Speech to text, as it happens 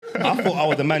I thought I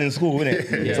was the man in school,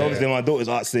 innit? Yeah. So obviously my daughter's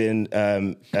asking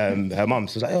her mum.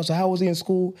 So she's like, oh, so how was he in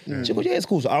school? She goes, yeah, it's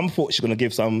cool. So I thought she was going to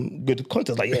give some good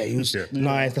context. Like, yeah, he was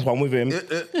nice. That's why I'm with him.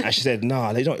 And she said,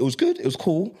 nah, you know, it was good. It was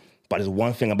cool. But there's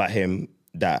one thing about him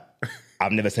that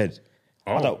I've never said.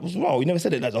 I was like, what's wrong? You never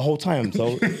said it like the whole time.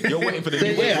 So you're waiting for the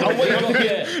new I'm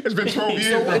waiting. It's been 12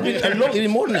 years. So, a lot even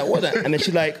more than that, wasn't it? And then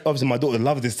she's like, obviously my daughter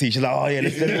loves this tea. She's like, oh yeah,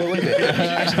 let's go with it.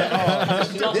 And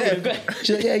she's like,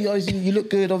 she's like, yeah, you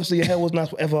look good. Obviously your hair was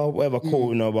nice, whatever, cool,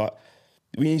 you know. But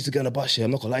we used to get on the bus here.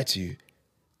 I'm not gonna lie to you.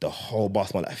 The whole bus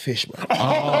smelled like fish, bro.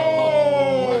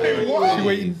 What? She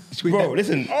waiting. Bro,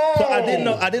 listen. So I didn't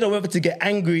know whether to get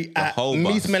angry at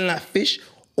me smelling like fish.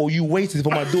 Or you waited for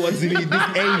my daughter to be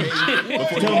this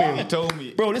age? Tell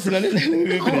me. Bro, listen, let me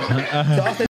finish. So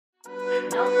I said,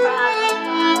 no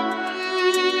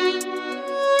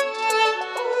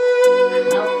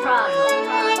problem.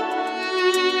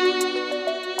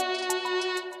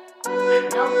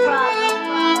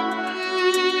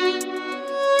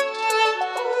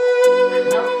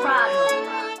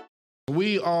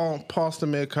 We are past the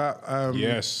meerkat.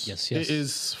 Yes. It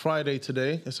is Friday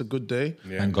today. It's a good day.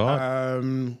 Yeah. Thank God.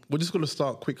 We're just going to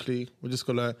start quickly. We're just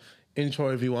going to intro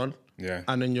everyone. Yeah.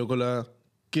 And then you're going to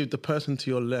give the person to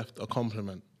your left a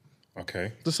compliment.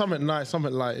 Okay. Just something nice,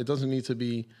 something light. It doesn't need to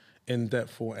be in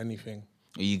depth or anything.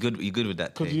 Are you good? Are you good with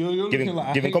that? Because you're giving, looking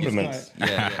like giving compliments.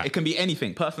 Yeah. It can be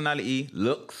anything. Personality,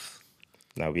 looks.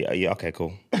 No, yeah, okay,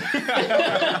 cool. So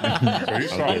you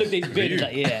start. I look at his beard,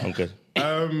 like, yeah. I'm good.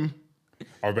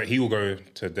 I bet he will go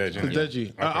to Dej. To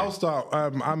Deji. Okay. I'll start.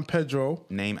 I'm Pedro.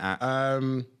 Name at.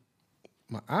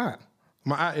 My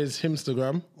at is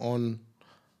Himstagram on.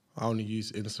 I only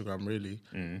use Instagram really.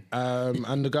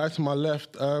 And the guy to my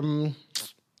left.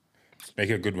 Make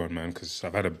it a good one, man, because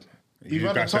I've had a. You've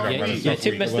had a guys said time. I've had a Yeah, tough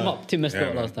Tim week. messed him up. Tim messed him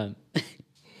up man. last time.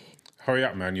 Hurry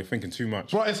up, man. You're thinking too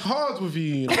much. But it's hard with you,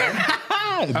 you know.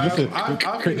 Listen, I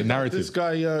create think the narrative. This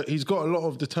guy, he's got a lot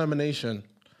of determination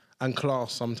and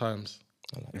class sometimes.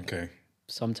 Okay.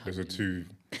 Sometimes. Those are two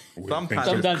weird Sometimes things.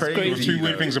 Sometimes Those are crazy. two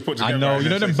weird things to put together. I know, you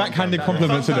know them backhanded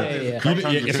compliments, isn't Sometimes,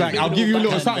 it? yeah. It's like, I'll give you a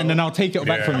little something, then I'll take it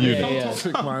back from you.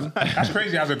 Toxic, man. That's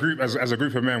crazy. As a group, as a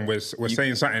group of men, we're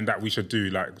saying something that we should do,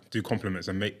 like do compliments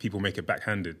and make people make it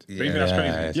backhanded. Don't you think that's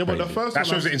crazy? Yeah, but the first That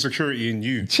one, shows the insecurity in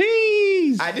you.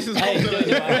 Cheese! This is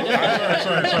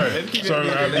Sorry.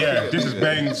 This is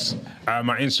Bangs.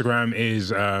 My Instagram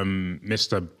is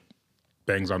Mr.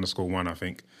 Bangs_1, I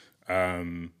think.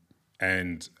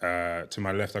 And to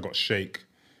my left, I got Shake.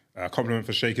 Compliment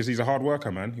for Shake is he's a hard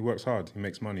worker, man. He works hard. He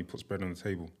makes money, puts bread on the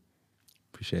table.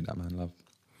 Appreciate that, man. Love.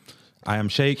 I am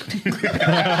Shake.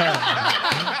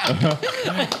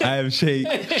 I am Shake.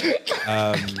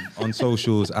 On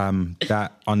socials, I'm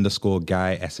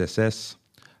that_guy SSS.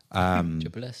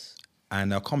 Triple S.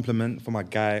 And a compliment for my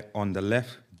guy on the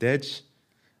left, Dej.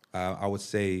 I would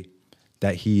say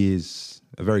that he is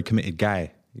a very committed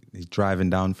guy. He's driving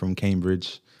down from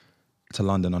Cambridge to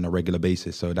London on a regular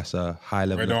basis. So that's a high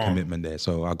level of commitment there.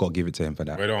 So I got to give it to him for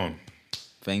that. Right on.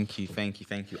 Thank you.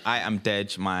 I am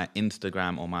Dej. My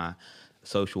Instagram or my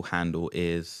social handle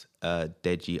is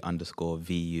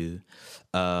Deji_VU.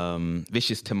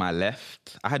 Vish is to my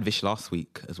left. I had Vish last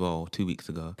week as well, 2 weeks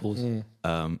ago. Pause.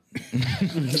 I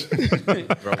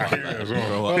hear it as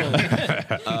well.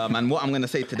 And what I'm going to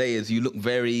say today is you look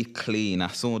very clean. I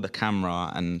saw the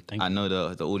camera and I know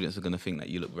the audience are going to think that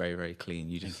you look very, very clean.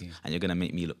 And you're going to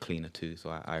make me look cleaner too. So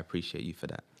I appreciate you for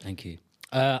that. Thank you.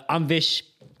 I'm Vish.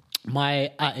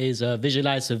 My at is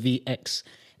Visualize, so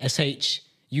VXSH.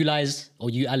 Ulize or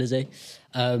Alize.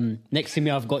 Next to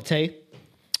me, I've got Tay.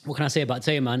 What can I say about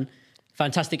Tay, man?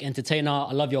 Fantastic entertainer.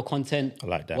 I love your content. I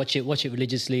like that. Watch it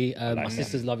religiously. My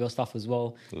sisters love your stuff as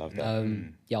well. Love that.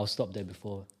 Yeah, I'll stop there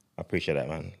before. I appreciate that,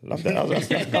 man. Love that. That was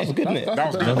good, innit? That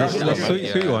was good. That was good.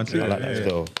 Sweet one. I like that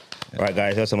still. All right,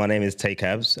 guys. So my name is Tay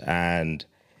Kabs, and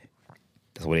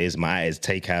that's what it is. My is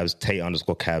Tay Kabs,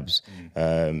 Tay_Kabs.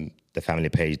 The family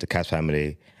page, the Kabs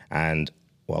family, and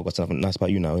well, I've got something nice about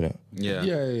you now, innit?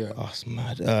 Yeah. Oh, it's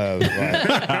mad.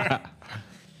 Right.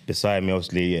 Beside me,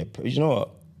 obviously, yeah. You know what?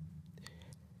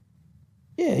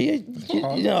 Yeah.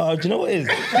 You know what it is?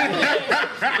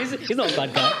 He's not a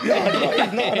bad guy.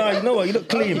 No, you know what? You look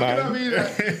clean, man.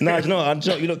 No, you know what?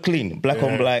 You look clean. Black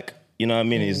on black. You know what I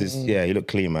mean? It's just, yeah, you look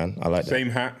clean, man. I like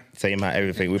that. Same hat,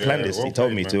 everything. We planned this. Well He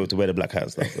told me played, to wear the black hat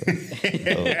and stuff.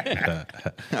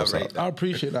 So. I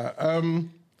appreciate that.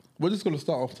 We're just going to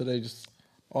start off today, just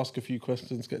ask a few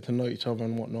questions, get to know each other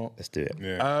and whatnot. Let's do it.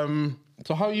 Yeah.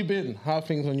 So how you been? How are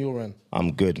things on your end?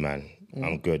 I'm good, man.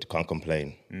 I'm good. Can't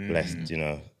complain. Blessed, you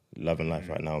know. Loving life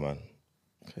right now, man.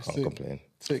 Can't complain.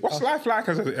 What's life like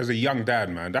as a young dad,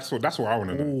 man? That's what I want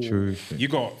to know. True. You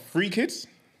got 3 kids?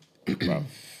 Even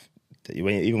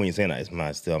when you're saying that, it's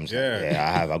mad still. I'm just like,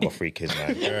 I've got 3 kids,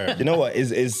 man. You know what?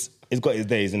 It's got its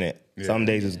days, isn't it? Yeah. Some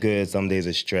days it's good, some days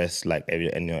it's stress, like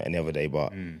any other day,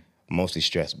 but mostly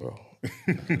stress, bro.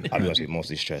 I'll be honest with you,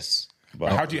 mostly stress.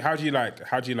 But how do you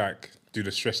like do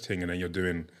the stress thing and then you're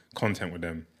doing content with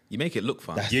them? You make it look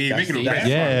fun. You make it look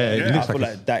fun. I feel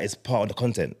like that is part of the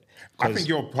content. I think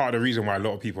you're part of the reason why a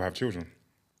lot of people have children.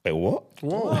 Wait, what?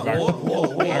 Whoa. I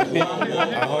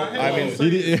mean, he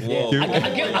said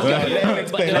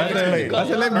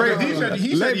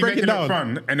you make it look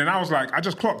fun, and then I was like, I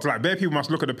just clocked, like, bare people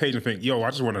must look at the page and think, yo, I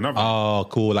just want another. Oh,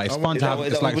 cool. Like, it's fun to have,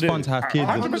 it's fun to have kids.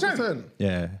 100%.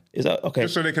 Yeah. Is that okay?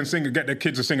 Just so they can sing and get their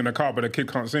kids to sing in the car, but the kid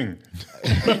can't sing.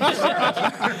 You're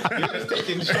just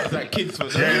taking shots at kids for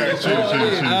True.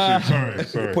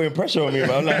 Sorry. Putting pressure on me,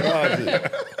 but I'm like,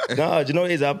 no, do you know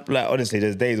what it is? Like, honestly,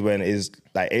 there's days when it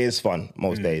is fun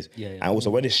most days. And also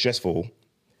when it's stressful,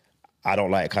 I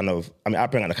don't like I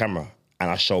bring out the camera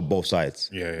and I show both sides.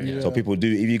 Yeah. So people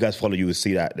do, if you guys follow, you will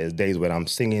see that there's days when I'm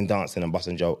singing, dancing and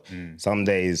busting joke. Some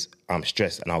days I'm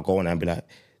stressed and I'll go in and be like,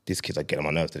 these kids are getting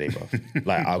on my nerves today, bro.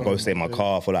 Like, I'll go stay in my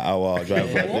car for like an hour, I'll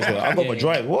drive. I'll go for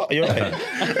drives. What? You're right.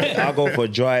 I'll go for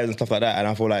drives and stuff like that, and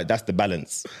I feel like that's the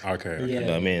balance. Okay. You know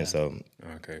what I mean? So.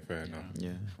 Okay, fair enough.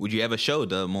 Yeah. Would you ever show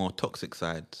the more toxic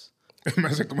sides?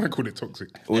 Man called it toxic.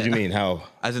 What do you mean? How?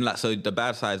 As in, like, so the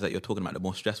bad sides that you're talking about, the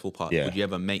more stressful part, would you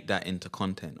ever make that into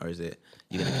content, or is it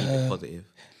you're going to keep it positive?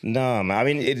 Nah, man. I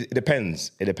mean, it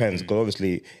depends. It depends, because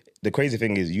obviously, the crazy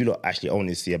thing is you lot actually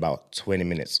only see about 20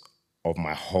 minutes of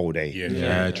my whole day.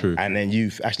 Yeah, true. And then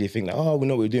you actually think like, oh, we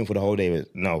know what we're doing for the whole day.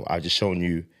 But no, I've just shown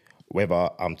you whether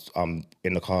I'm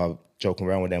in the car joking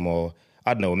around with them or,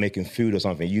 I don't know, making food or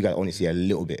something. You guys only see a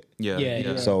little bit.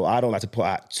 Yeah. So I don't like to put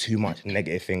out too much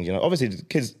negative things, you know. Obviously, the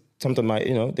kids sometimes might,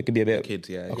 you know, they could be a bit... Kids,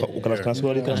 Can I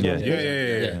swear?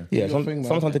 Yeah.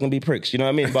 Sometimes they can be pricks, you know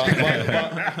what I mean? But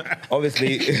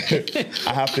obviously,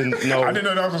 I have to know... I didn't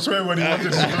know that was a swear word he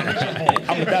wanted.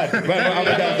 I'm a dad. I'm a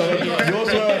dad. So your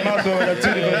swear and my swear word are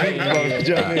 2 different things, bro. Do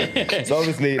you know what I mean? So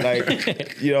obviously,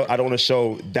 like, you know, I don't want to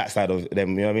show that side of them,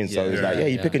 you know what I mean? So it's like,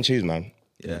 you pick and choose, man.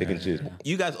 Yeah. Pick and choose.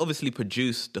 You guys obviously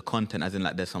produce the content, as in,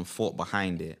 like, there's some thought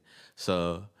behind it.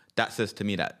 So that says to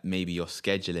me that maybe you're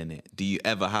scheduling it. Do you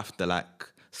ever have to, like,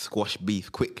 squash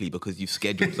beef quickly because you've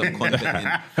scheduled some content in?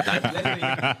 Like, let's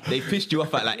say they pissed you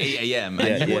off at like 8 a.m.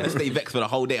 and you want to stay vexed for the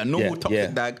whole day. A normal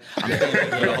toxic dag, I'm staying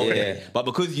vexed for the whole day. But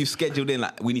because you scheduled in,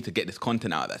 like, we need to get this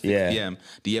content out at 6 p.m.,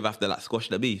 do you ever have to, like, squash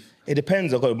the beef? It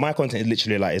depends. My content is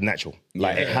literally like, it's natural.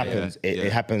 Like, it happens.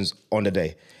 It happens on the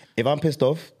day. If I'm pissed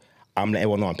off, I'm letting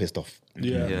everyone know I'm pissed off.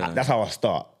 That's how I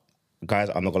start. Guys,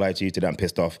 I'm not gonna lie to you, today I'm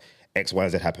pissed off. X, Y,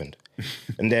 and Z happened.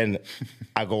 And then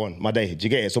I go on my day. Do you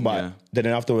get it? So, but then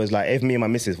afterwards, like, if me and my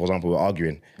missus, for example, were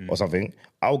arguing or something,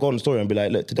 I'll go on the story and be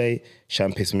like, look, today,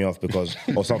 Shan pissed me off because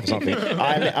of something.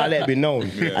 I let it be known.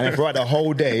 And then throughout the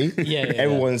whole day,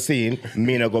 everyone's seeing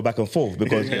me and I go back and forth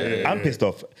because I'm pissed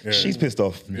off. She's pissed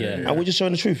off. And we're just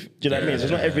showing the truth. Do you know what I mean? So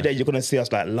it's not every day you're going to see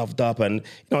us, like, loved up and,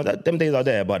 you know, them days are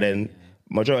there, but then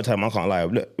majority of the time, I can't lie.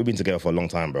 Look, we've been together for a long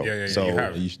time, bro.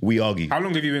 So we argue. How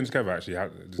long have you been together, actually?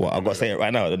 I've got to say it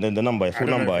right now. The number, full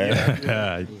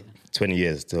number. 20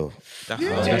 years still. That's you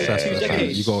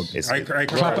got to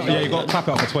clap it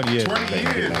up for 20 years. 20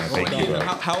 years. Thank you, bro.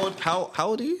 How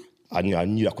old are you? I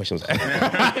knew that question was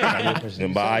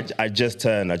coming. But I just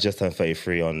turned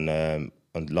 33 on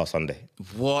last Sunday.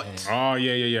 What? Oh,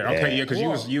 yeah. Okay,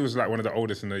 because you was like one of the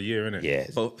oldest in the year, innit? Yeah.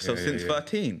 So since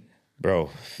 13? Bro,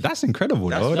 that's incredible,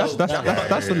 though. That's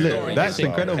incredible. Bro. Let's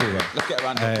get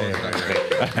around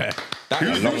the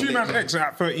Who's your man's ex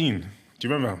at 13? Do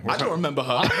you remember? I don't remember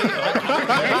her.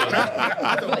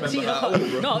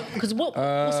 No, because what's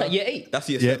that, year 8? That's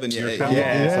year 7, year 8. Is that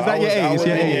year 8? It's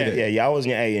year 8. Yeah, I was in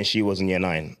year 8 and she was in year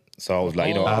 9. So I was like,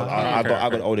 you know, I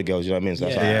got older girls, you know what I mean? So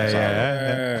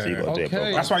that's so you got to do it,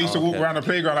 bro. That's why I used to walk around the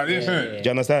playground like this, isn't it? Do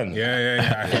you understand?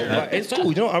 Yeah. But it's cool.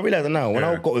 You know what? I realize it now. When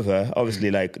I got with her, obviously,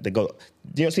 like, they got...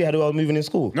 Do you not see how they were moving in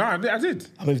school? No, I did.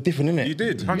 I moved different, innit? You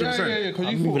did, 100%.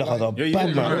 I moved like I was a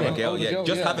bad man.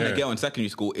 Just having a girl in secondary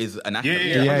school is an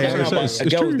aspect. A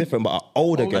girl was different, but an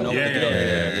older girl.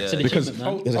 Because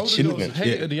it's achievement.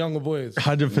 Hated the younger boys.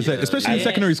 100%. Especially in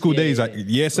secondary school days, like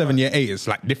year 7, year 8, it's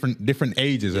like different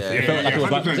ages. It felt like it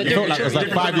was like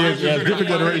 5 years, different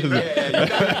generations.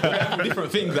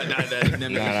 Different things like that.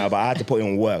 No, but I had to put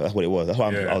in work. That's what it was. That's why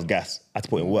I was gassed. I had to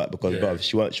put in work because bro,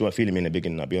 she weren't feeling me in the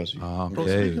beginning, I'll be honest with you. Bro,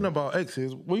 speaking about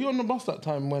exes, were you on the bus that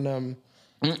time when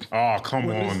Oh, come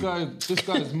on. this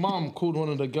guy's mum called one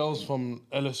of the girls from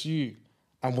LSU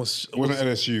and was It wasn't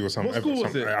LSU or something. What school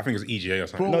was it? I think it was EGA or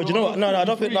something. No, do you know what? No, I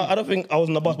don't think. No, I don't think I was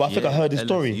on the bus, but I think I heard this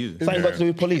story. LSU. Something got to do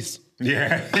with police.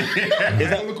 Yeah. Is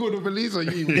that the call the police or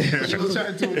you? She was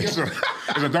chatting to a It's girl.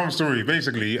 a dumb story.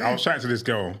 Basically, I was chatting to this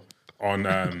girl on,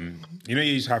 you know,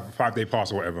 you used to have a 5-day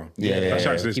pass or whatever. I was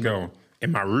chatting to this girl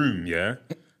in my room, yeah?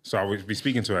 So I would be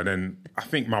speaking to her, and then I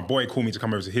think my boy called me to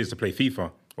come over to his to play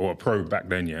FIFA, or a pro back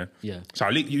then, yeah? Yeah. So I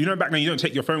leave, you know, back then you don't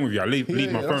take your phone with you. I leave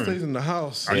my That phone. stays in the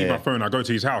house. I leave my phone, I go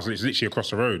to his house, it's literally across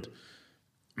the road.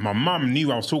 My mum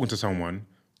knew I was talking to someone,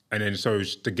 and then so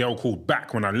the girl called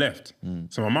back when I left.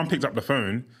 So my mum picked up the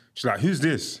phone, she's like, who's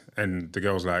this? And the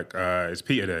girl's like, it's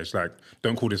Peter there. She's like,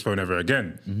 don't call this phone ever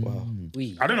again. Wow.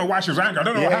 I don't know why she was angry, I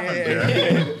don't know what happened.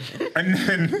 Yeah. And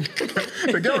then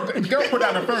the girl put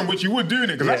down the phone, which you would doing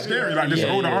it, because that's scary, like this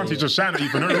older auntie just shouting at you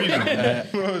for no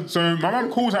reason. So my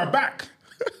mum calls her back,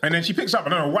 and then she picks up, I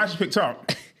don't know why she picked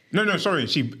up. No, sorry.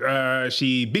 She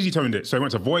busy toned it, so it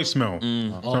went to voicemail.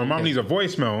 So my mum leaves a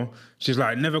voicemail. She's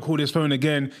like, never call this phone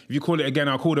again. If you call it again,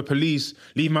 I'll call the police.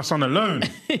 Leave my son alone.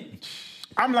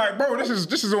 I'm like, bro, this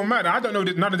is all mad. I don't know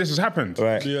that none of this has happened.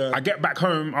 Right. Yeah. I get back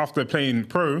home after playing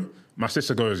pro. My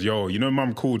sister goes, yo, you know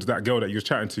mum called that girl that you was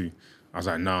chatting to? I was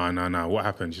like, nah, what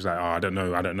happened? She's like, oh, I don't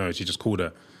know. She just called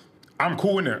her. I'm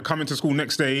calling it, coming to school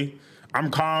next day. I'm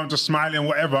calm, just smiling,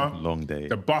 whatever. Long day.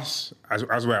 The bus, as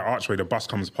we're at Archway, the bus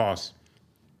comes past.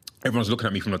 Everyone's looking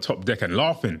at me from the top deck and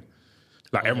laughing.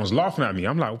 Like, everyone's laughing at me.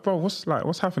 I'm like, bro, what's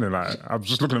happening? Like, I'm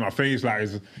just looking at my face, like,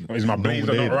 is my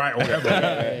blazer not right or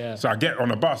whatever? So I get on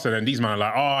the bus, and then these men are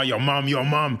like, oh, your mum's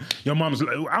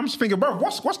like, I'm just thinking, bro,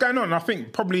 what's going on? And I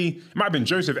think probably, it might have been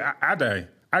Joseph Ade.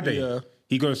 Yeah.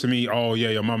 He goes to me, oh yeah,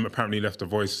 your mum apparently left a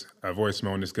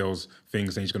voicemail on this girl's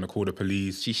thing saying she's going to call the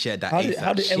police. She shared that. How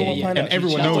did everyone find out? And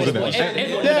everyone knows it.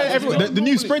 Yeah, everyone. The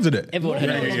news spreads it. Everyone heard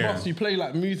On it. the bus, you play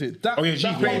like music. Oh yeah,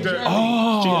 she played the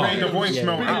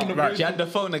voicemail out. Like, She had the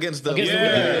phone against the.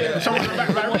 Someone in the back,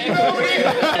 like,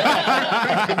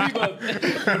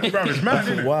 bro, it's mad,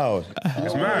 isn't it? Wow.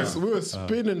 It's mad. We were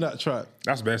spinning that track.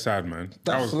 That's very sad, man.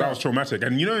 That That's was traumatic.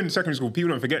 And you know, in secondary school, people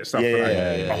don't forget stuff for like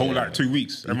a whole like 2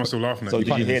 weeks. Everyone's still laughing at So you.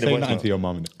 did you hear the Say voice nothing note? to your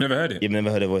mum. Never heard it. You've never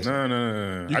heard a voice?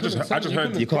 No. I just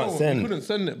heard. You can't send. You couldn't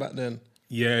send it back then.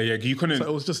 Yeah, you couldn't. So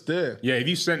it was just there. Yeah, if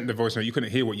you sent the voice note, you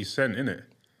couldn't hear what you sent, innit?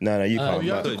 No, you can't.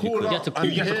 You had but- to call You up. had to call-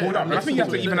 and You have to call up. And I think you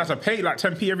have to even have to pay like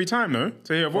 10p every time, no?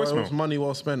 To hear a Well, it was voicemail. money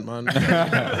well spent, man. I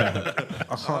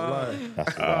can't lie.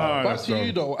 Back to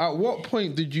you though. At what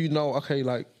point did you know? Okay,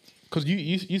 like, because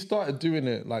you started doing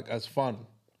it like as fun.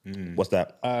 What's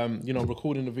that? You know,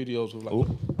 recording the videos with like.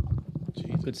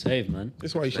 Good save, man.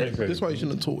 This is why you shouldn't. This is why you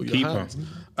shouldn't talk with your Keeper.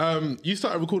 hands. You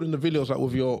started recording the videos like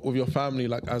with your family,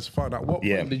 like as fun. At what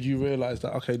Yeah. point did you realize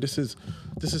that okay, this is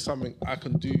something I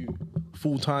can do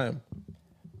full time?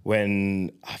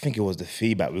 When I think it was the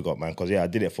feedback we got, man, because I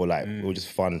did it for like it was just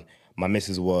fun. My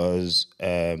missus was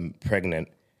pregnant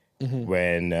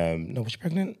when was she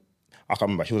pregnant? I can't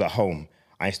remember. She was at home.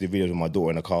 I used to do videos with my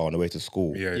daughter in the car on the way to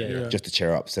school, Yeah. just to cheer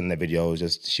her up, send her videos.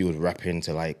 Just she was rapping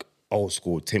to like old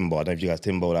school Timber. I don't know if you guys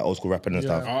Timber, like old school rapping and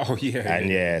stuff. Oh yeah.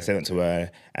 And sent it to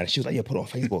her, and she was like, put it on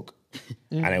Facebook.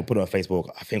 And I put it on Facebook.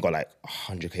 I think got like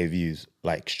 100k views,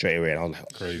 like straight away. And I was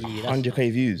like, Crazy.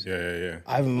 100k views. Yeah.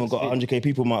 I haven't even got 100k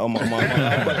people on my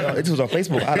it was on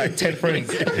Facebook. I had like 10 friends.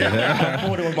 All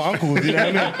of them were my uncles, you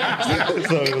know what I mean?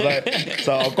 So it was like,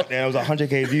 so I got there, it was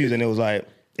 100k views, and it was like,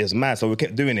 it was mad. So we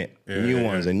kept doing it, new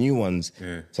ones.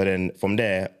 Yeah. So then from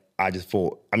there, I just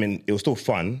thought, I mean, it was still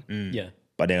fun. Yeah.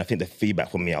 But then I think the feedback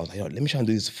from me, I was like, let me try and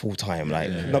do this full time. Like,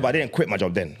 no, but I didn't quit my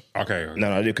job then. Okay.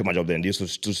 No, I didn't quit my job then. This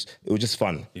was just, it was just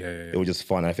fun. Yeah. It was just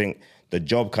fun. I think the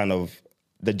job, I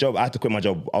had to quit my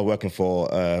job. I was working for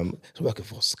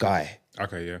Sky.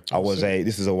 Okay, yeah. I was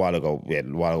this is a while ago. Yeah,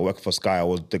 while I was working for Sky, I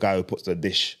was the guy who puts the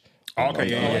dish. Okay,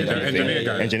 the engineer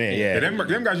guy. Engineer, yeah.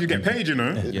 Them guys you get paid, you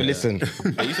know. But listen,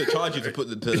 They used to charge you to put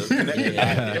the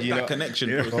connection. You know,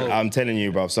 connection. I'm telling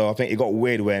you, bro. So I think it got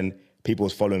weird when people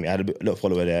was following me. I had a little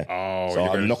follower there. Oh, so you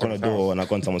I went knock on to the someone's door house. and I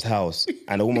go into someone's house,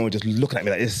 and the woman was just looking at me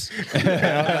like this. And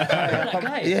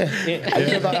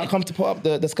she was like, I come to put up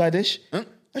the Sky dish. And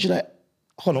she's like,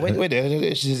 hold on, wait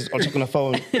there. She's checking her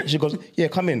phone. She goes, yeah,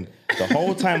 come in. The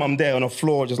whole time I'm there on the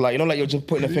floor, just like, like you're just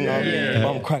putting the thing up,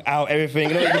 bum crack out, everything.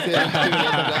 You know what you're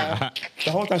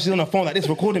the whole time she's on her phone like this,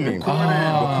 recording me.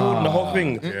 Recording the whole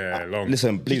thing. Yeah, long.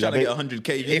 Listen, please. Trying to I get beg-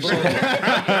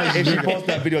 100k. if she posts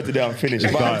that video today, I'm finished.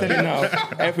 But I'm telling you now,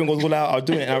 everything goes all out. I'll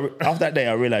do it. And after that day,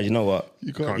 I realized, you know what?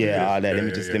 can't do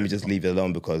this. Let me just leave it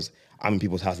alone, because I'm in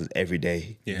people's houses every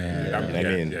day. Yeah, You know what I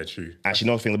mean? yeah, true. And she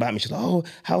knows things about me. She's like, oh,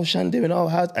 how's Shan doing? Oh,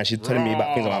 and she's telling me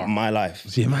about things about my life.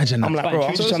 See, imagine I'm that. like, bro,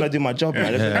 I'm just trying to do my job,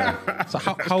 man. So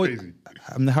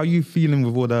how are you feeling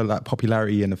with all the like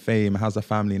popularity and the fame? How's the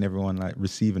family and everyone like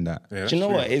receiving that? Yeah, Do you know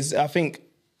true. what? I think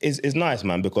it's nice,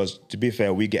 man, because to be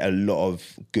fair, we get a lot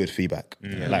of good feedback.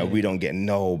 Like we don't get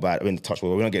no bad, in touch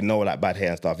with, we don't get no like bad hair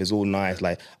and stuff. It's all nice.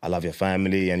 Like, I love your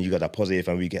family and you guys are positive,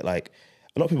 and we get like,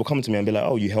 a lot of people come to me and be like,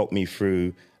 oh, you helped me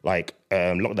through like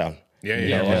lockdown. We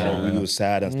were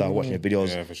sad and stuff, watching your videos.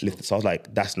 Yeah, for sure. So I was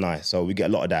like, that's nice. So we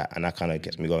get a lot of that, and that kind of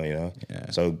gets me going, you know?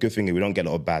 Yeah. So good thing is we don't get a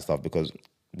lot of bad stuff, because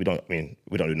we don't do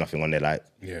nothing on there like,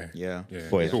 Yeah.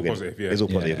 for It's all positive, yeah. It's all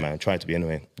positive, man. Trying to be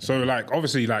anyway. So, like,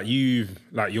 obviously, like,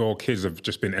 your kids have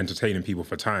just been entertaining people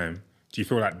for time. Do you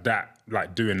feel like that,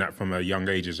 like, doing that from a young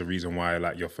age is the reason why,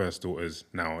 like, your first daughter's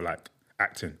now, like,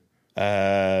 acting?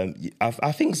 I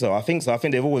think so. I think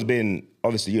they've always been,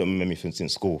 obviously you don't remember me since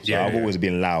school. So I've always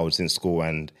been loud since school,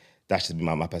 and that's just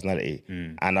been my personality.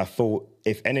 And I thought,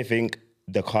 if anything,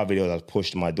 the car videos has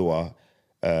pushed my daughter,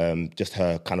 just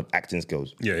her kind of acting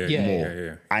skills.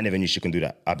 Yeah. I never knew she can do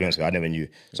that. I'll be honest with you, I never knew.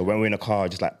 So when we're in a car,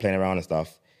 just like playing around and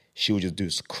stuff, she would just do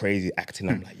this crazy acting.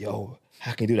 I'm like, yo,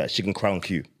 how can you do that? She can cry on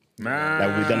cue. Man.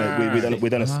 Like we've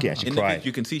done a skit and she In the cried. vid,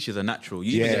 you can see she's a natural.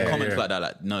 You even get comments like that,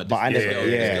 like, no, this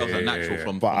girl's a natural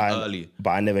from early. But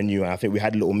I never knew. And I think we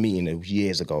had a little meeting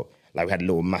years ago. Like we had a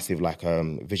little massive like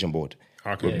vision board.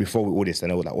 Okay. Before all this,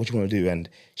 and I was like, what do you want to do? And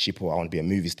she put, I want to be a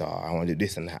movie star. I want to do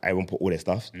this, and everyone put all their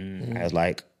stuff. And I was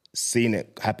like, seeing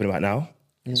it happen right now,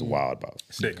 it's wild, bro.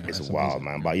 Sick. It's wild,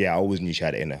 man. But yeah, I always knew she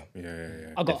had it in her.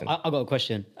 Yeah. I got a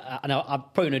question, and I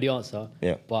probably know the answer.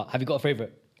 Yeah. But have you got a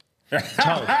favourite?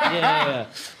 Child. Yeah.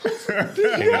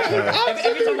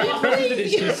 Every time I ask my sister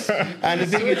this, she's... And the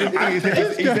thing is,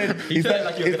 he said,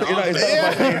 like you're gonna it's not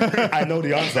about saying, I know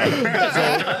the answer. So,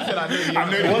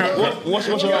 what's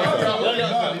your answer?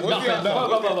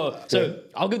 So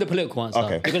I'll give the political answer.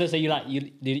 Okay. You're gonna say you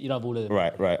love all of them.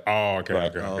 Right. Oh,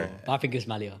 okay. I think it's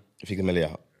Malia. If you can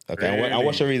Malia. Okay, Really? and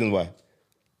what's your reasons why?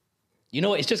 You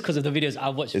know what? It's just because of the videos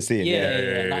I've watched. It's it,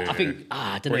 Yeah. Like, I think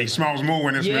I don't know. Well, he smiles more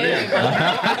when it's Yeah, Malia.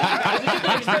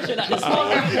 especially like the smile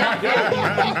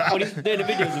when he's doing the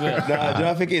videos of it. Do you know what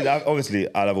I think it is?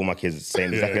 Obviously, I love all my kids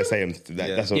exactly the same.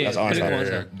 That's the political answer.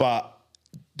 answer. But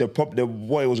what it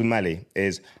was with Mally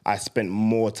is I spent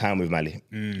more time with Mally.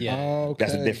 Yeah. Okay.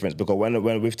 That's the difference, because when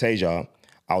with Tasia,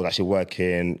 I was actually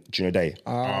working during the day.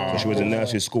 So she was in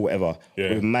nursery school, whatever.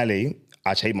 Yeah. With Mally,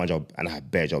 I changed my job and I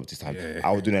had bare jobs this time. Yeah. I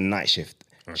was doing a night shift.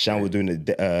 Shan was doing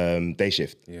the day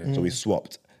shift. So we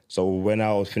swapped. So when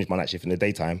I was finished my night shift in the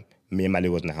daytime, me and Mally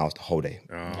was in the house the whole day.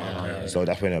 So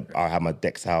that's when I had my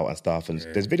decks out and stuff. And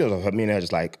there's videos of her, me and her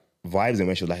just like vibes, and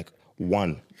when she was like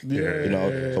one. You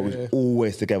know, so we was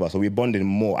always together. So we bonded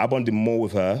more. I bonded more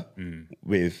with her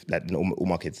with like all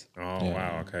my kids. Oh,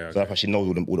 wow, okay. So that's why she knows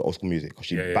all the old school music. Because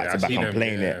she back to I've back seen on them,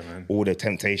 playing it. man. All the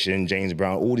Temptation, James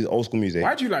Brown, all these old school music.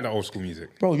 Why do you like the old school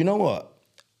music? Bro, you know what?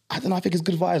 I don't know. I think it's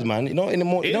good vibes, man. You know, in the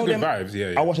morning. It is good vibes,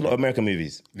 yeah. I watch a lot of American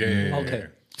movies. Yeah. Okay.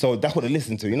 So that's what I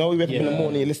listen to. You know, we wake up in the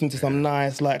morning, you listen to some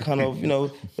nice, like kind of, you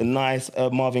know, the nice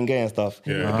Marvin Gaye and stuff.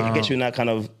 Yeah. It gets you in that kind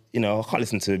of, you know, I can't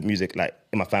listen to music like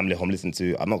in my family home. Listen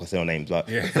to, I'm not gonna say no names, but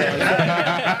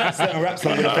certain rap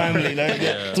songs in the family. Like, I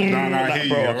hear you. bro, I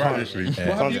You're right, can't. actually.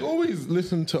 But have you always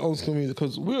listened to old school music?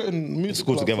 Because we were in music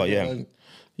School clubs together, yeah. and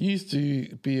you used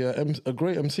to be a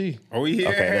great MC. Oh, yeah.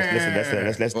 Okay,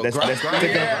 let's take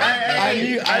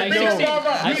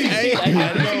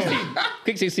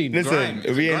Quick 16. Listen,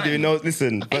 we ain't doing no.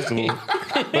 Listen, first of all,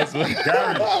 Garage.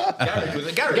 Was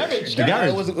it garage? the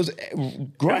garage was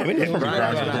grime, innit? It was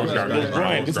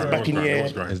grime. This is back in year.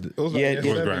 It was Yeah, like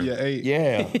yeah. 7, year 8.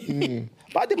 Yeah.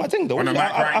 But I did my thing though. On the mic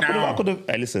right now. I could have.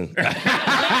 Hey, listen. That's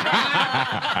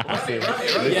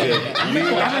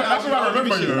what I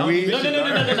remember, you know. No.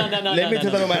 Let me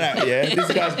tell you about that. Yeah,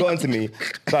 this guy's got into me.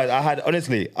 Guys, I had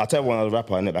honestly. I'll tell you when I was a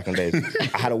rapper, innit, back in the days.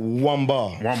 I had a one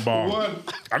bar. One bar.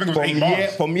 I think it was 8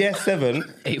 bars. From year 7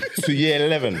 to year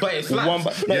 11. But it slaps. One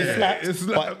bar. No, it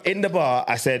slapped. But in the bar,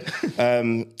 I said,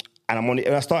 and I'm on it.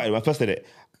 When I started, when I first did it,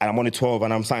 and I'm on it 12,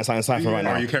 and I'm signing for right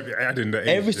now. Oh, you kept adding the age.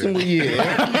 Every single year.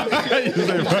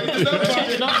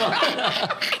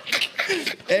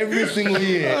 Every single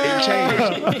year it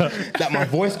changed. Like my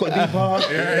voice got deeper. Like,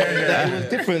 it was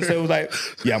different. So it was like,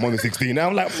 yeah, I'm only 16 now.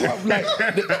 I'm like,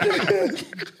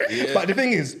 but the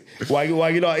thing is, why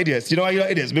you not idiots? You know why you not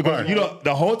idiots? Because you know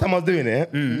the whole time I was doing it,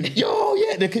 yo, yeah.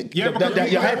 you're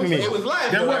hyping me. It was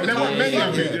live. There weren't many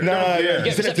of you. No,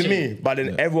 you said it to me, but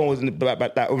then everyone was in the back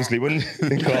that obviously when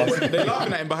in class. They're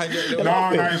laughing at him behind you.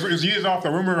 No, it was years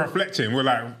after when we were reflecting. We're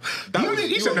like,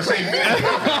 he said the same thing.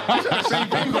 He said the same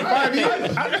thing for 5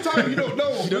 years. At the time, you don't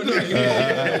know. You're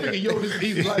thinking, yo, this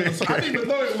is like. So I didn't even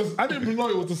know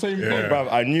it was the same thing.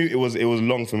 Bruv, I knew it was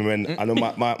long for me when I know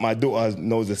my daughter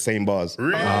knows the same bars.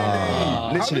 Really?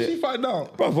 How did she Literally. find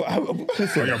out? Bruv, Oh,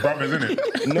 listen, your brothers,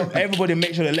 innit? no, everybody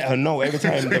make sure they let her know every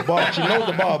time the bar. She knows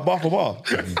the bar for bar.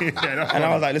 And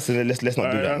I was like, listen, let's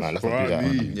not do that, man. Let's not do that,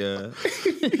 man.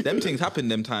 Yeah. Them things happen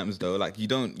them times though. Like you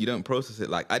don't process it.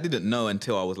 Like I didn't know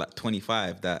until I was like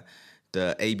 25 that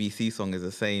the ABC song is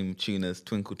the same tune as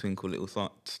Twinkle Twinkle Little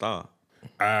Star.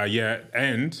 Yeah,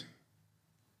 and...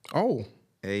 Oh.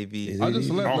 AB. I just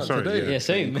learned that today. Yeah,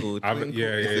 same.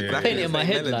 Yeah. Paint it in my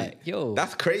head like, yo.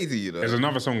 That's crazy, you know. There's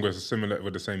another song with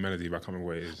the same melody, but I can't remember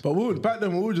what it is. But back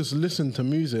then we would just listen to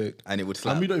music. And it would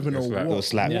slap. And we don't even know what. It was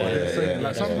slap.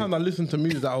 Like sometimes I listen to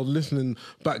music that I was listening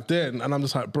back then and I'm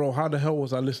just like, bro, how the hell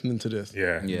was I listening to this?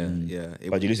 Yeah.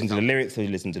 But you listen to the lyrics or you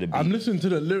listen to the beat? I'm listening to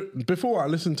the lyrics. Before I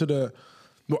listened to the...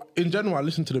 Well, in general, I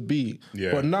listen to the beat.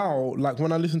 Yeah. But now, like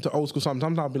when I listen to old school,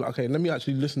 sometimes I'll be like, okay, let me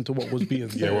actually listen to what was being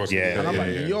said. And I'm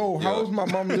like, yo, how's my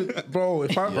mum? Bro,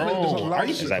 if I played this on loud,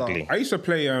 Exactly. I used to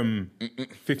play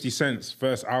 50 Cent's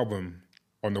first album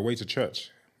on the way to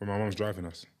church when my mum's driving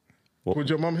us. Would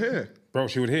your mum hear? Bro,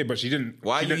 she would hear, but she didn't.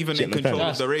 Why are you even in That's control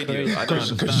of the radio? I don't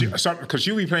understand. Because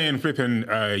she'll be playing flipping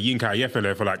Yinka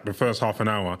Yefele for like the first half an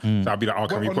hour. So I'll be like, oh,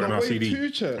 can we on put it on the our way CD?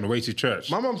 to church? On the way to church.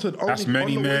 My mum said, That's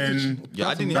Many on the way to Men. Yeah,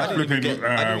 I didn't flipping even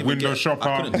get Window Shopper.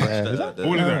 I couldn't touch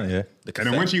All of that. Yeah. And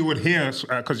then when she would hear,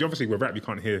 because obviously with rap, you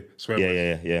can't hear swear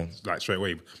words. Yeah. Like straight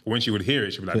away. But when she would hear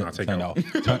it, she'd be like, no, take it Turn out.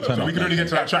 it off. So we could only get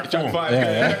to that track 4.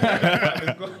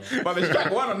 But there's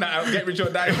track 1 on that. Get Rich or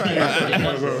Die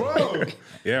Trying.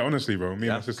 Yeah, honestly, bro. Me and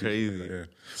my That's sister. crazy. Yeah.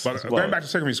 But going back to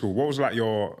secondary school, what was like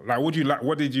your what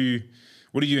did you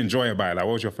enjoy about it? Like,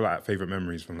 what was your favorite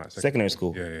memories from like Secondary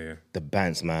school? Yeah. The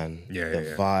bands, man. Yeah,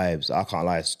 The vibes. I can't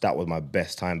lie. That was my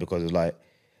best time because it was like,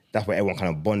 that's where everyone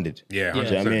kind of bonded. Yeah, Do you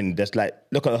know what I 100%. mean? That's like,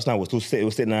 look at us now. We're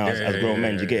sitting now as grown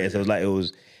men. Do you get it? So it was like,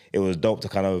 it was dope to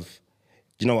kind of,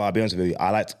 do you know what? I'll be honest with you.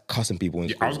 I liked cussing people in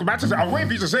school. I was about to say, I was waiting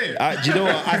for you to say it. Do you know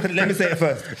what? Let me say it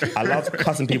first. I loved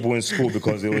cussing people in school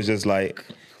because it was just like,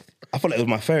 I felt like it was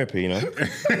my therapy, you know?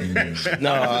 Has it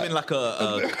been like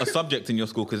a subject in your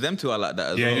school? Because them two are like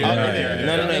that as well.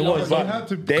 No, it was. You had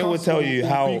to But they would cuss tell or you be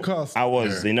how cussed. I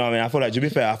was, you know what I mean? I feel like, to be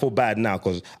fair, I feel bad now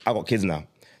because I got kids now.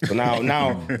 So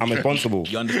now I'm responsible.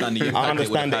 You understand the impact. I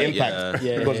understand the impact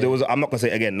because there was, I'm not gonna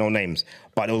say it again, no names,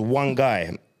 but there was one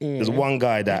guy. There's one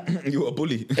guy that You were a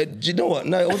bully. do you know what?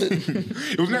 No, it wasn't.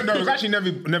 It was actually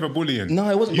never bullying. No,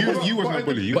 it wasn't. You was not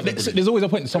bullying. But there's always a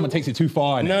point that someone takes it too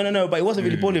far. No, but it wasn't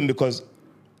really bullying because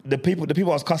the people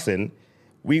I was cussing,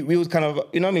 we was kind of,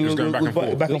 you know what I mean? It was going back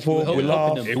and forth. We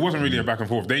laughed. It wasn't really a back and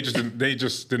forth. They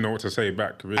just didn't know what to say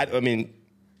back. Really. I mean,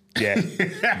 yeah.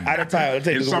 At the time, I'll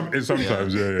tell you,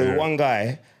 sometimes, yeah. there was one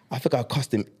guy. I think I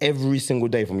cussed him every single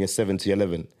day from year 7 to year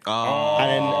 11.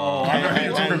 I know who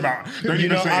you're talking about. Don't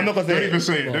even say it. I'm not gonna say Don't even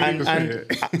say it. Don't even say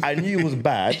it. I knew it was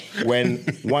bad when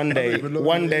one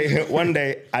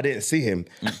day I didn't see him,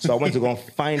 so I went to go and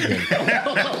find him.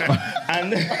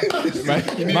 And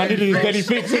Man didn't even get his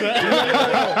fix. no,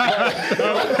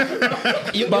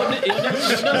 think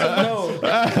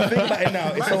about it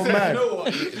now. It's so mad.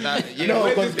 No,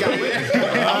 because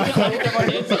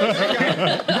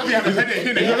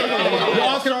You're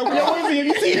asking, where is he? Have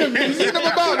you seen him? Have you seen him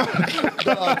about?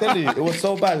 I'll tell you, it was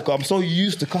so bad because I'm so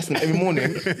used to cussing every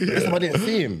morning. This time I didn't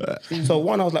see him. So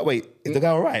one, I was like, wait, is the guy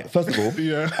all right? First of all.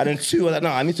 And then two, I was like, no,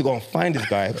 I need to go and find this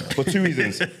guy for 2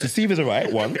 reasons. To see if he's all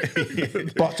right, one,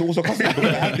 but to also cuss him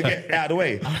because I have to get out of the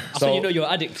way. So you know you're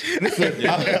an addict. Listen,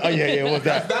 yeah, what was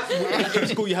that? That's in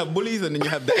school you have bullies and then you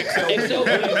have the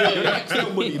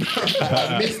XL bullies.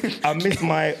 I missed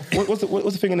my, what's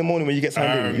the thing in the morning when you get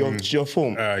signed in? Your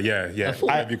form. Yeah.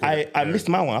 I missed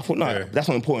my one. I thought, no, that's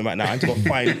not important right now. I need to go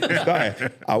find this guy.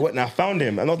 I went and I found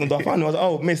him. And I found him. I was like,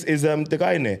 oh, miss, is the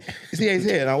guy in there? He said, yeah, he's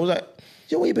here. And I was like,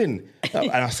 yo, where you been?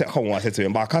 And I said, come on, I said to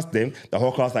him. But I cussed him. The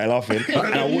whole class started laughing.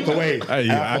 And I walked away. Hey,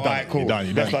 and I thought, all right, cool.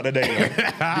 That's like the day. You know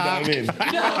what I mean?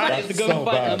 That's so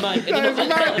bad.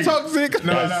 That's toxic.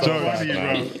 No, that's funny,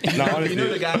 bro. No, honestly. You know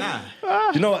the guy now?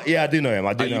 Do you know what? Yeah, I do know him.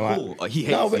 I do Are you know him. cool? Or he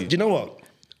hates No, but you? do you know what?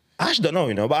 I actually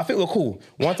don't know, but I think we're cool.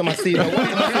 One time I see him.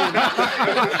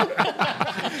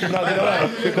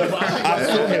 Because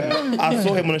I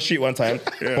saw him on the street one time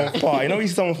from far. You know,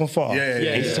 he's someone from far.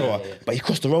 But he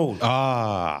crossed the road.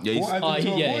 Yeah, he's, To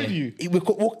avoid you.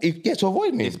 To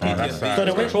avoid me. So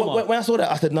then when I saw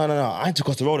that, I said, no, I had to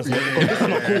cross the road. I said, this is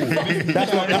not cool.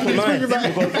 That's not nice.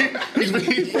 He's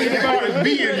thinking about it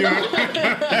beating you.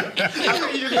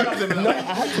 No, I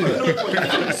had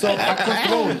to. So I crossed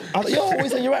the road. I was like, yo, what you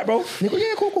saying, you're right, bro? And he goes,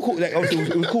 yeah, cool. Like, obviously,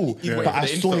 it was cool. But I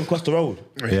saw him cross the road.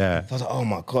 Yeah. So I was like, oh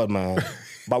my God, man.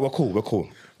 But we're cool.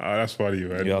 Oh, that's funny,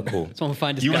 man. Yeah, cool. Someone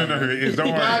find this You guy. want to know who it is?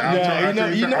 Don't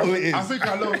worry. You know who it is. I think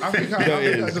I know.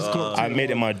 I just clocked I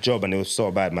made it my job and it was so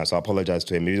bad, man. So I apologize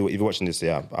to him. If you're watching this,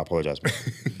 I apologize, man.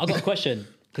 I got a question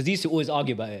because he used to always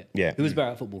argue about it. Yeah. Who was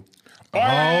better at football? Oh,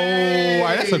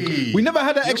 that's we never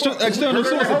had an external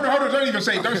source. Hold on, don't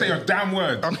say a damn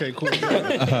word. Okay, cool.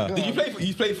 Did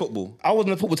you play football? I was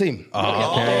in the football team.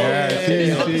 See,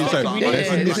 you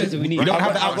don't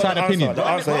have the outside opinion. The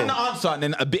answer Run is. the answer and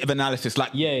then a bit of analysis,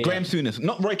 like Yeah. Graham Souness,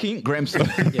 not Roy Keane, Graham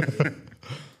Souness.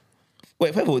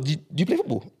 Wait, first of all, do you play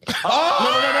football? Which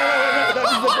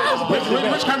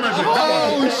camera is it?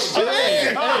 Oh,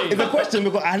 shit. It's a question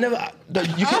because I never.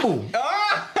 You football?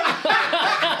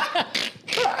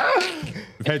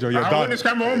 Pedro, you're I want done. this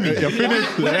camera on me. You're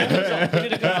finished. I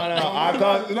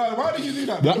can't. No, why did you do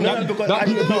that? No, because I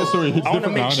want to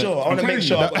make sure. I want to make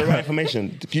sure I've got the right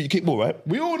information. You kick ball, right?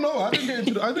 We all know. I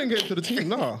didn't get into the team.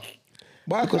 Nah.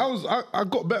 But I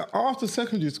got better after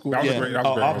secondary school. That was great. That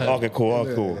was great. Okay,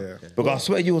 cool. Because I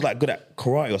swear you was like good at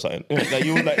karate or something. Like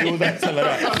you was like something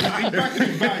like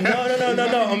that.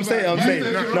 No. I'm saying.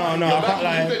 No. I can't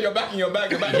lie. You're back in your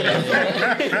bag.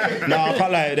 No, I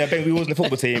can't lie. We was in the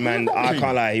football team, and I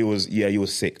can't lie. He was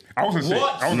sick. I wasn't sick.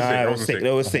 What? Nah, he was sick.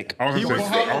 They were sick. I wasn't sick.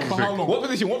 What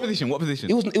position?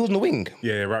 He was in the wing.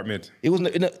 Yeah, right mid. He was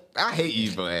in the. I hate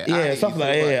you, boy. Yeah, stuff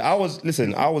like that. Yeah. I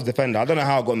was defender. I don't know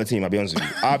how I got on the team. I'll be honest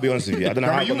with you. I don't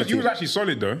know how I got on the You was team. actually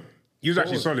solid though. You was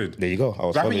actually solid. There you go. I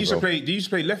was I solid, think you used to bro. play. Do you used to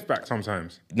play left back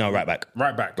sometimes? No, right back.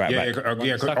 Right back. Right yeah,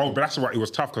 back. but that's right. It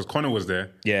was tough because Connor was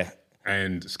there. Yeah.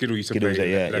 And Skittle used to Skittle play. was there,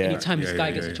 yeah, left yeah. back. Anytime this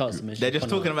guy gets a chance to mention They're just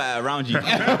talking about it around you.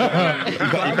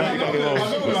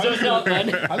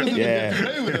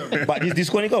 Yeah. But do you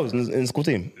score any goals in the school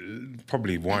team?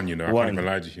 Probably one, you know. I One. can't even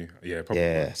lie to you. Yeah, probably.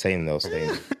 Yeah, same though.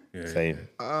 Same.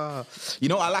 You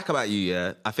know what I like about you,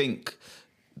 yeah? I think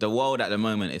the world at the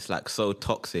moment is like so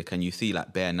toxic and you see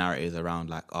like bare narratives around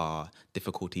like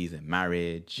difficulties in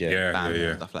marriage, family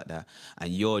and stuff like that.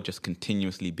 And you're just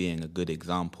continuously being a good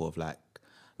example of like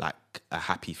a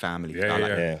happy family.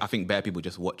 I think bare people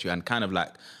just watch you and kind of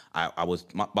like I was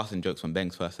busting jokes when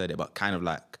Bengs first said it, but kind of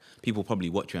like people probably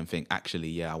watch you and think,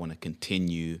 actually, I want to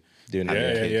continue doing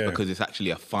kids because it's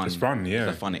actually it's a fun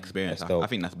experience. I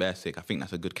think that's bare sick. I think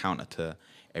that's a good counter to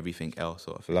everything else.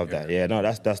 Sort of. Love that. Yeah, no,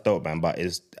 that's dope, man. But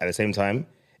it's at the same time,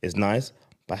 it's nice.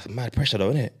 But it's mad pressure, though,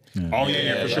 isn't it? Oh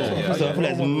yeah, for sure. So I feel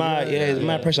like it's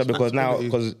mad pressure because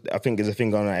I think there's a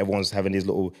thing going on. Everyone's having these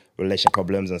little relationship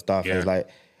problems and stuff. And it's like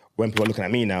when people are looking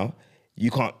at me now,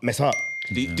 you can't mess up.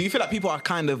 Do you feel like people are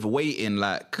kind of waiting,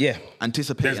 like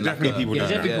anticipating? There's definitely people.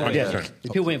 There's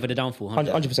people waiting for the downfall.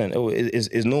 100%.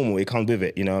 It's normal. It comes with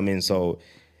it. You know what I mean? So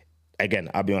again,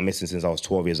 I've been on missing since I was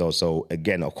 12 years old. So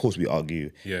again, of course we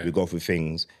argue. Yeah. We go through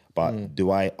things. But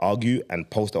do I argue and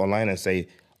post it online and say,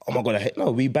 oh my God,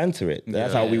 no, we banter it.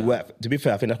 That's how we work. To be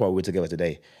fair, I think that's why we're together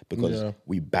today because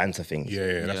we banter things.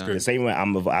 Yeah, that's good. The same way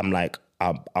I'm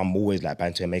always like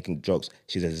bantering, making jokes.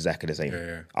 She's exactly the same.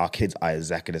 Yeah. Our kids are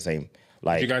exactly the same.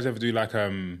 Like, do you guys ever do like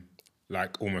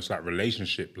almost like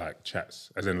relationship like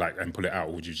chats, as in like and pull it out,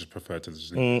 or would you just prefer to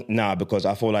just? Nah, because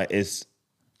I feel like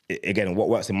again, what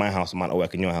works in my house might not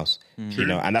work in your house. You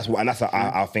know, and that's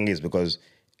our thing is because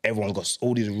everyone's got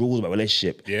all these rules about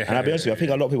relationship. Yeah, and I'll be honest with you, I think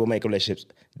a lot of people make relationships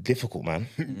difficult, man.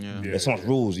 There's so much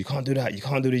rules. You can't do that. You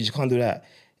can't do this. You can't do that.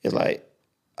 It's like,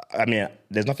 I mean,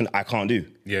 there's nothing I can't do.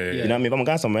 Yeah. You know what I mean? If I'm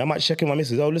going somewhere, I might check in my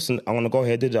missus. Oh, listen, I'm going to go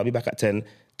here, I'll be back at 10.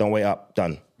 Don't wait up.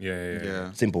 Done.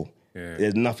 Yeah. Simple. Yeah.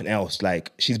 There's nothing else.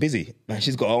 Like, she's busy. Man,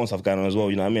 she's got her own stuff going on as well.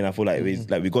 You know what I mean? I feel like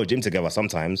we go gym together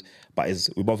sometimes, but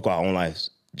we both got our own lives.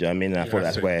 Do you know what I mean? And I feel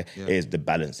that's where it is the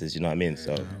balances. You know what I mean?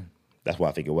 So that's why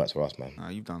I think it works for us, man.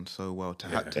 You've done so well to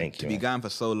be man. going for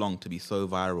so long, to be so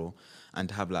viral, and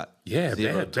to have like zero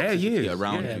bare toxicity years.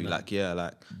 around you.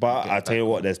 But I tell you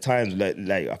what, there's times like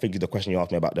I think the question you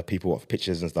asked me about the people of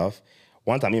pictures and stuff.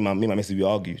 one time me and my missus, we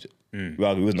argued. We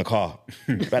argued, we was in the car.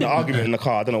 We had an argument in the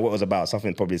car. I don't know what it was about.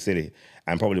 Something probably silly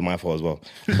and probably my fault as well.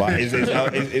 But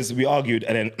we argued,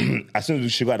 and then as soon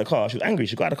as she got out of the car, she was angry.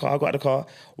 She got out of the car. I got out of the car.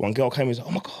 One girl came and said,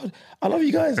 "Oh my God, I love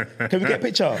you guys. Can we get a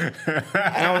picture?" And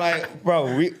I'm like,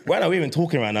 "Bro, why are we even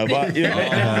talking right now?" But you know,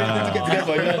 let's get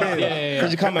together. You know what I mean?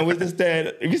 Because you come and with this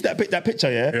there. If you see that picture,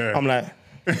 yeah. I'm like.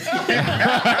 You know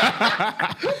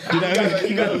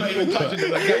what I mean?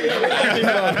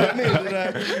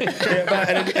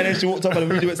 And then she walked up and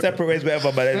we do it separate ways,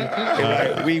 whatever. But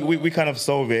then we kind of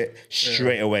solve it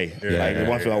straight away. The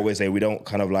one thing I always say, we don't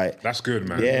kind of like. That's good,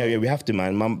 man. Yeah, we have to,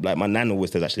 man. My nan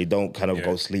always says actually, don't kind of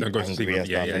go sleep don't go angry to sleep. and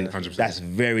stuff. Yeah, and 100%. that's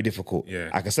very difficult. Yeah.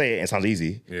 I can say it sounds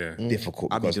easy. Yeah.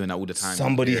 Difficult. I've been because doing that all the time.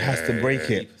 Somebody has to break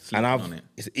it, Sleeping and on it.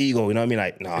 it's ego. You know what I mean?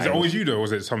 Like, no. Is it always you though, or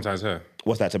was it sometimes her?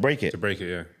 What's that, to break it? To break it,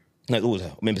 yeah. No, it's always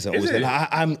her. Maybe always her. it? Like,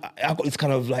 I've got this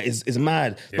kind of like it's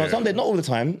mad. No, Yeah. some days, not all the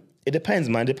time. It depends,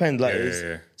 man. Depends. Like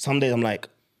Yeah. some days I'm like,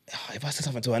 if I say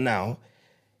something to her now,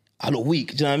 I look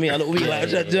weak. Do you know what I mean? I look weak. Like,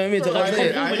 do you know what I mean? So I'm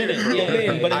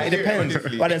saying, but it depends.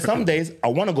 But then some days I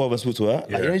want to go over and speak to her.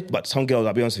 Like, you know, but some girls,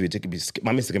 I'll be honest with you,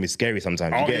 my missus can be scary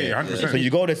sometimes. Oh, You get yeah, it? 100%. So you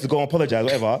go there to go and apologize,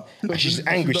 whatever. And she's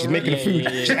angry. She's making the food.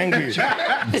 She's angry. So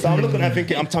I'm looking at her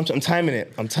thinking, I'm timing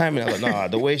it. I'm like, nah,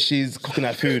 the way she's cooking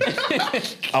that food,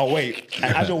 I'll wait.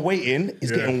 And as you're waiting,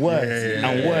 it's getting worse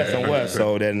and worse and worse.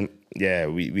 So then,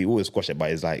 we always squash it,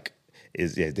 but it's like,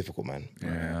 it's difficult, man.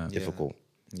 Yeah. Difficult.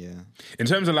 Yeah. In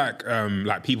terms of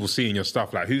like people seeing your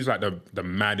stuff, like who's like the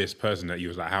maddest person that you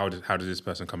was like, how does this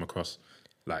person come across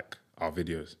like our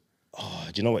videos? Oh,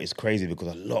 do you know what? It's crazy because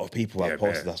a lot of people have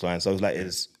posted bet. that line. So it's like,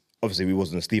 obviously we was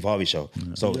on the Steve Harvey show.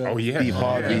 So Steve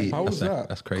Harvey, How was that?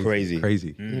 That's crazy.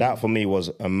 crazy. That for me was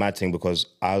a mad thing because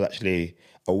I was actually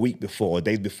a week before, or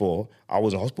days before, I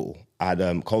was in hospital. I had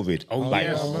COVID. Oh, like,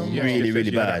 yes. really,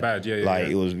 really You had that bad. bad. Yeah, like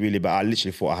yeah. it was really bad. I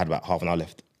literally thought I had about half an hour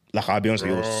left. Like, I'll be honest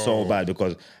with you, it was so bad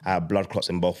because I had blood clots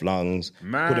in both lungs,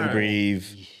 couldn't breathe.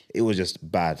 It was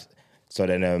just bad. So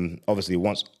then, obviously,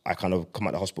 once I kind of come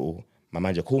out of the hospital, my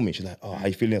manager called me. She's like, "Oh, how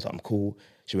you feeling?" I was like, "I'm cool."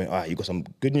 She went, "All right, you got some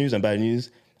good news and bad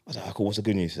news?" I was like, "Oh, cool, what's the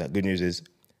good news?" She's like, "Good news is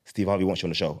Steve Harvey wants you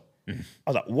on the show." I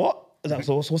was like, "What?" I was like,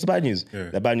 "So what's the bad news?" Yeah.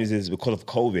 The bad news is because of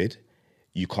COVID,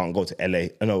 you can't go to LA.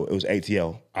 No, it was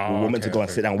ATL. We were meant to go and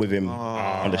sit down with him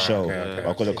on the show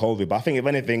because of COVID. But I think if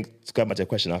anything, to go back to your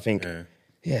question, I think,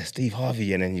 Steve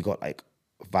Harvey, and then you got like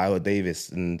Viola Davis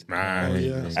and Man.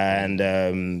 and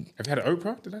Have you had an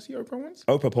Oprah? Did I see Oprah once?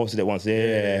 Oprah posted it once,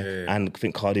 and I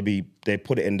think Cardi B, they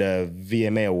put it in the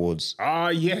VMA Awards. Ah,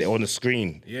 yes. They're on the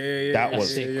screen. Yeah. That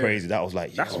was crazy. That was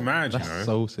like, That's yo, mad, you That's know.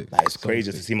 so sick. Like, it's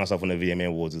crazy to see myself on the VMA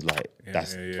Awards. Is like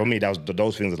for me. That was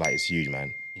those things. Are like, it's huge,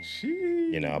 man.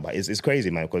 You know, but it's crazy,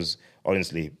 man. Because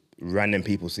honestly, random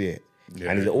people see it,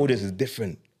 and the audience is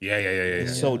different. Yeah.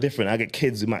 It's so different. I get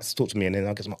kids who might talk to me, and then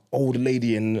I get some old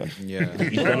lady, and you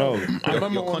don't know. I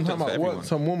remember one content's time for at work, everyone.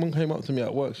 some woman came up to me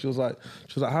at work. She was like,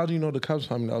 "How do you know the Kabs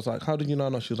family?" I was like, "How did you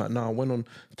know?" She was like, "No, I went on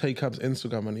Tay Kabs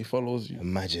Instagram and he follows you."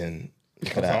 Imagine.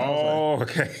 Look at that. Oh,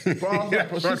 okay. Bro, I was like,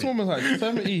 bro, this woman's like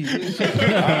 70.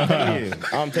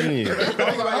 I'm telling you.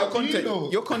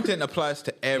 Your content applies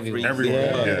to everyone.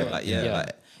 Everyone, Like,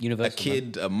 like Universal, a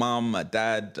kid, a mum, a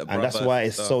dad, a brother. And that's why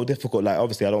it's so difficult. Like,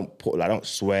 obviously, I don't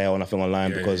swear or nothing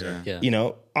online because you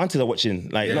know, aunties are watching.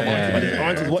 Like, not aunties, but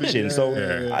aunties watching. So,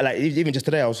 I, like, even just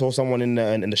today, I saw someone in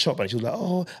the shop, and she was like,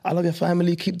 "Oh, I love your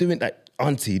family. Keep doing that,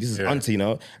 auntie. This is auntie, you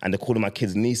know." And they're calling my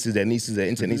kids nieces, their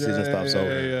internet nieces and stuff.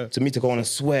 So, to me, to go on and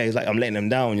swear is like I'm letting them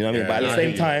down. You know what I mean? But at the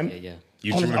same time.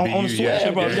 You I want to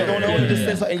swear, bro. I don't want to just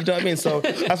say something. You know what I mean? So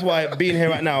that's why being here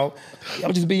right now,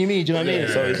 I'm just being me. Do you know what I mean?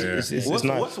 So it's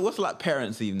nice. What's like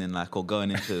parents' evening like, or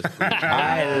going into school?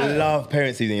 I love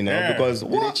parents' evening, you know, because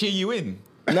Do they cheer you in?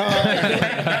 No,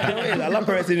 I love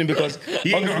parents' evening because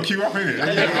He ain't got to queue up, innit?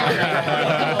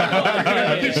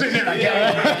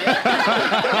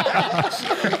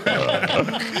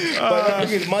 but the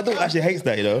thing is, my daughter actually hates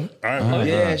that, you know.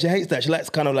 Yeah, she hates that. She likes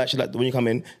when you come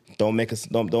in, don't make a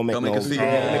scene. Just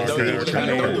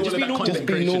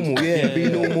be normal, be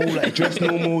normal, like dress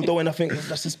normal, don't nothing.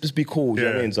 Let's just be cool. Do you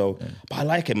know what I mean? So, but I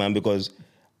like it, man, because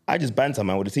I just banter,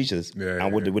 man, with the teachers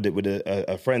and with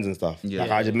the friends and stuff.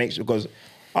 Like, I just make sure because.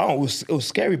 Oh, it was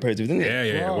scary periods, didn't it? Yeah,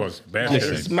 it was. Bad Yes,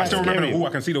 scary. it's I mad still remember scary. the hall.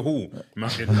 I can see the hall. In my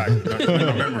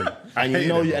memory. And you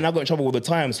know, and I got in trouble all the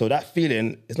time, so that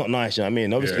feeling, it's not nice, you know what I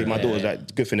mean? Obviously, my daughter's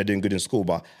like, good thing they're doing good in school,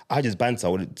 but I just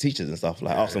banter with the teachers and stuff,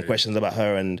 like ask them questions about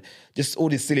her and just all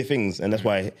these silly things. And that's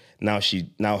why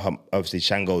obviously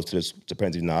Shan goes to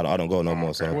parents' evening. I don't go no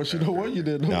more. So Well, she don't want you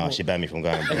there. no, she banned me from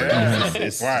going. Why?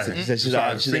 She's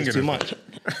too much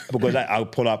because I'll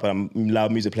pull up and I'm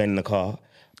loud music playing in the car.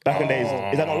 Back in days.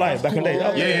 Is that not live? Back in days.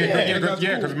 Oh,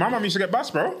 Yeah, because my mum used to get bus,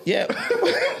 bro. Yeah.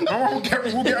 My mum we'll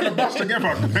get on the bus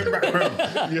together, going back home.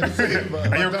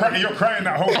 And you're crying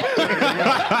that whole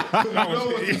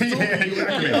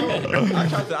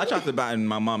I tried to ban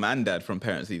my mum and dad from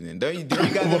parents' evening. Do you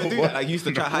guys ever do that? Like, you used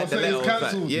to try to hide the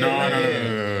letter.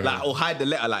 No. Like, or hide the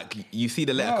letter. Like, you see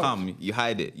the letter come, you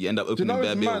hide it. You end up opening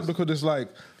their it's mad bills. because it's like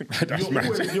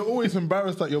you're always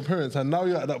embarrassed at your parents, and now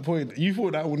you're at that point. You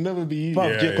thought that would never be you.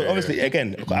 Because obviously,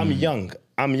 again, I'm young.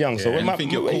 So when you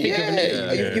think you're cool. you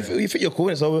think you're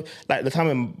cool. So like the time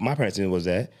when my parents was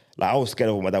there, like I was scared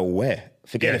of what my dad would wear.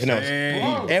 Forget anything else.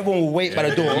 Everyone will wait by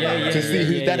the door to see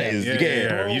who dad is. You get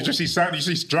it? You just see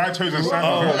dry toes and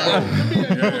sand.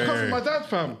 Because my dad,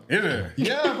 fam. Is it?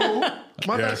 Yeah, bro.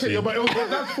 My dad came, but it was my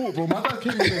dad's fault, bro. My dad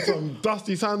came in some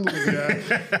dusty sandals,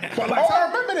 But like, I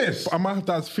remember this. And my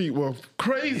dad's feet were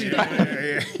crazy. My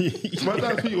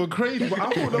dad's feet were crazy, but I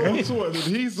thought no one saw it.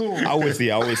 He saw it. I always see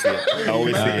it.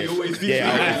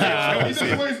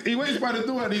 He waits by the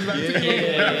door and he's like,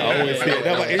 I always see it.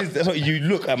 No, but that's what you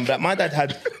look. Like my dad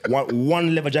had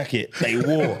one leather jacket that he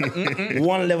wore.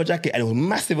 One leather jacket, and it was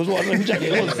massive as well. I don't know whose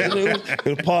jacket it was. It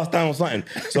was passed down or something.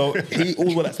 So he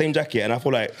always wore that same jacket, and I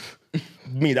feel like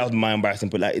me, that was my embarrassing.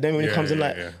 But like, then when he comes in,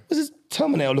 like, what's this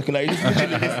Terminator looking like?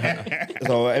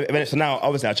 So now,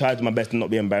 obviously, I tried my best to not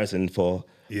be embarrassing for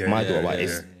my daughter. But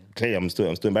it's clearly I'm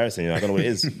still embarrassing. I don't know what it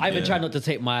is. I even tried not to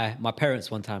take my parents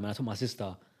one time, and I took my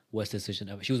sister. Worst decision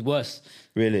ever. She was worse.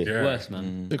 Really? Yeah. Worse,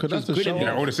 man. Because that's the show.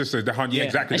 Yeah, older sisters,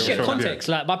 exactly. And shit, context.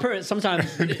 Like, my parents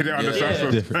sometimes... they don't understand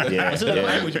stuff. It's the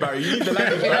language barrier. You need the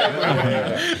language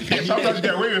barrier. Sometimes you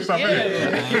get away with stuff,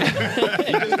 innit?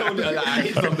 You just told her, like, I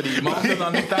hit somebody. Mom doesn't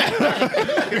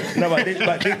understand. No, but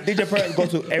did your parents go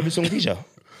to every single teacher?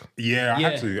 Yeah, I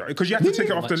had to. Because you had to take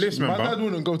it off the list, man. My dad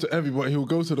wouldn't go to everybody. He would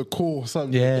go to the core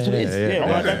subject.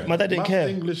 My dad didn't care.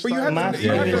 English, But you had Math,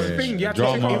 to thing. You had to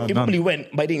take He probably went,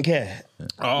 but he didn't care.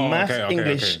 Math,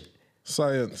 English,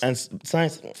 science. and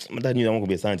science. My dad knew I wasn't going to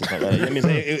be a scientist. Like that. Let me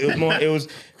say, it was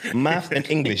math and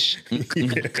English.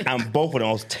 And both of them,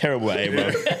 I was terrible at it,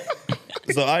 bro.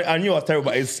 So I knew I was terrible,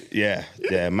 but it's,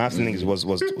 maths and English was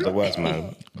the worst,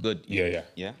 man. Good. Yeah.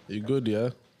 You good, yeah?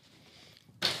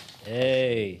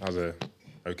 Hey. That was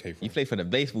okay. You play for the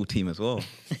baseball team as well.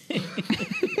 It's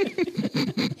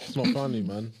not funny,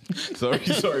 man. Sorry.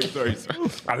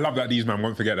 I love that these man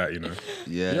won't forget that, you know.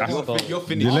 Yeah. You're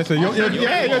finished.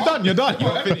 You're done. You're done.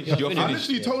 You're finished. I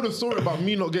literally told a story about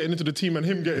me not getting into the team and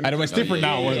him getting. And it's different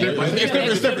now. It's different.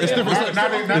 It's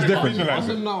different. I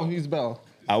said now he's better.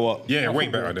 I what? Yeah, way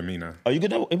better than me now. Are you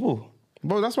good at Ibu?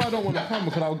 Bro, that's why I don't want to come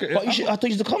because I'll get. But I thought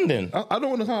you should come then. I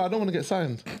don't want to come. I don't want to get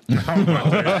signed. Man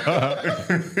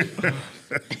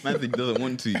said he doesn't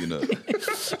want to, you know.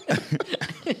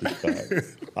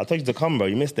 I told you to come, bro.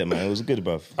 You missed it, man. It was good,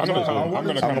 bro. I'm going to come. I'll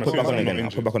put it back on again.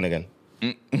 I'll put it back on again.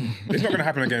 It's not going to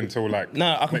happen again until like.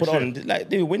 No, I can put it on. Like,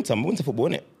 dude, winter football,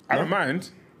 innit? I don't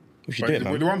mind. We should do it,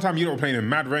 man. The one time you don't playing in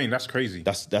mad rain, that's crazy.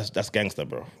 That's gangster,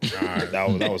 bro. That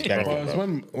was gangster,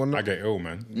 bro. When I get ill,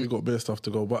 man. we got bare stuff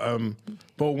to go, but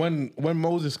when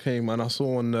Moses came and I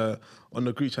saw on the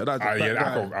group chat that guy,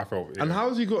 I felt. Yeah. And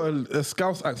how's he got a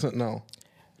Scouse accent now?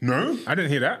 No, I didn't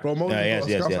hear that. Bro, Moses Yeah, got a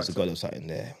yes. Scouse Got a accent. little something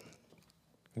there.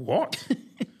 What?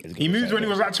 He moved when he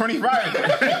was like 25.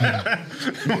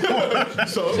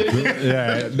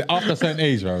 After a certain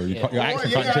age, bro, your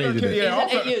accent can't change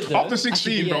it. After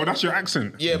 16, bro, that's your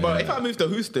accent. Yeah, but if I move to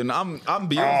Houston, I'm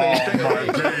Beyonce straight away.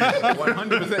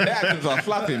 100% their accents are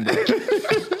flapping, bro.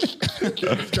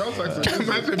 Scouse accent.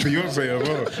 Imagine Beyonce as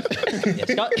well.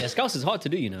 Scouse is hard to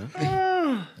do, you know.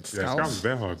 Scouse is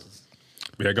very hard.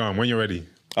 Yeah, go on, when you're ready.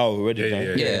 Oh, we're ready?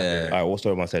 Yeah. All right, what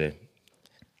story am I telling?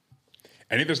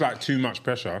 And if there's like too much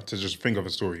pressure to just think of a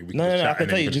story, we can No, just I chat can and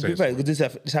tell then you. can Just be say fair, because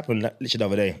this happened literally the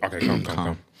other day. Okay,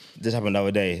 come. This happened the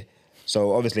other day.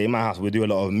 So obviously in my house we do a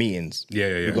lot of meetings.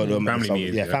 Yeah. We got Family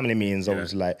meetings, Yeah, family meetings.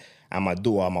 Obviously, like, and my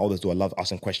oldest daughter, loves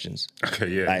asking questions.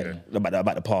 Okay,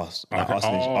 About the past, like Okay.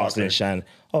 asking Shan,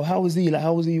 how was he? Like,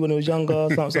 how was he when he was younger?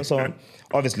 So on.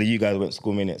 Obviously, you guys went to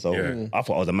school, innit? So I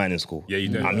thought I was a man in school. Yeah, you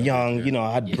did. I'm young, you know.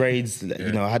 I had braids.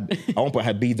 You know, at one point I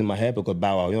had beads in my hair because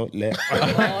Bow Wow, you know. So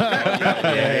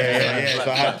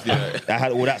I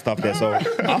had all that stuff there. So I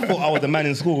thought I was a man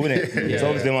in school, innit? So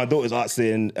obviously my daughter's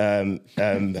asking her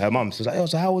mum. So I was like,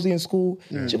 so how was he in school?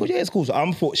 She goes, it's cool. So I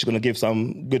thought she's gonna give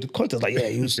some good context. Like,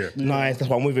 he was nice. That's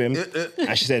why I'm with him.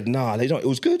 And she said, nah, it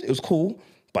was good. It was cool.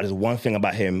 But there's one thing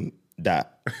about him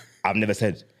that I've never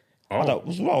said. I was like,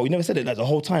 what's wrong? You never said it like the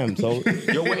whole time. So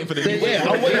You're waiting for the yeah,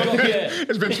 I'm waiting for it.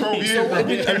 It's been 12 years, So bro.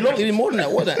 it's been a lot more than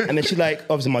that, wasn't it? And then she's like,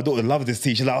 obviously my daughter loves this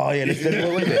tea. She's like, oh yeah, let's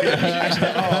what is it? And she's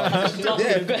like, oh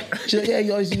yeah. She's like, yeah,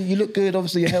 you look good.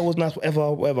 Obviously your hair was nice,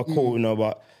 whatever, cool, you know.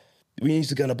 But we used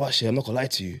to go on the bus here. I'm not gonna lie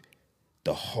to you.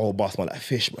 The whole bus smelled like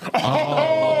fish, bro.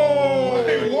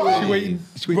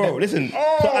 Bro, listen.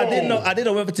 So I didn't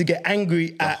know whether to get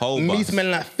angry at whole me bus.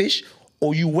 smelling like fish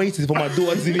or you waited for my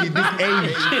daughter to be this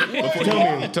age.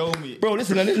 You told me. Bro,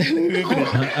 listen, let me finish. So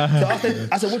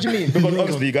I said, what do you mean? Because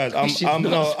obviously, you guys, I'm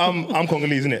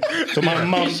Congolese, innit? So my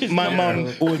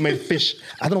mum always made fish.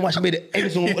 I don't know why she made it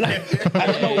every single like. I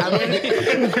don't know.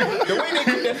 The way they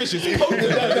cook their fish is totally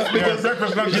Yeah,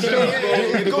 breakfast, lunch, and dinner.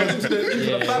 it goes into the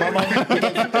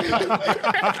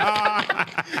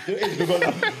It's because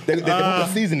they want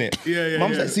to season it.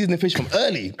 Mum's like seasoning fish from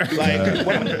early. Like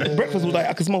when breakfast was like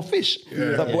I could smell fish.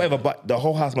 Like whatever, but the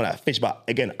whole house smelled like fish. But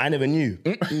again, I never knew.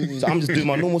 So I'm just doing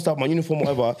my normal stuff, my uniform,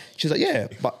 whatever. She's like, yeah,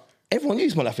 but everyone knew you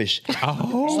smell like fish. So I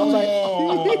was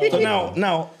like, so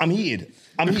now I'm heated.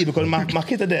 I'm heated because my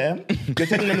kids are there. They're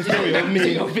telling them the story of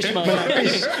me. Smell like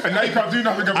fish. And now you can't do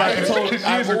nothing about it.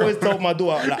 I've always told my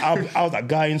daughter, like, I was that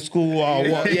guy in school.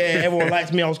 Everyone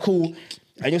likes me. I was cool.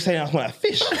 And you're saying I smell like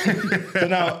fish. So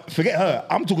now, forget her.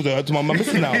 I'm talking to my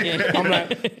missus now. I'm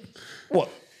like, what?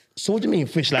 So what do you mean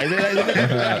fish? Like,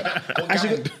 and she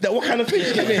go, what kind of fish?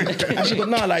 You know what I mean? And she go,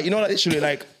 nah, like, you know, like literally,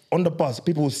 like on the bus,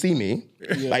 people will see me.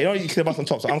 Like, you know, you see the bus on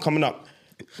top, so I'm coming up.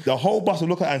 The whole bus will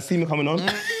look at and see me coming on.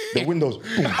 The windows,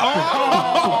 boom.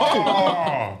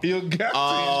 You're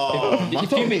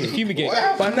gassy. Fumigate.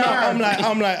 But now I'm like,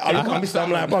 I look at Mr.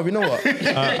 I'm like, bro, you know what?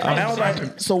 And I was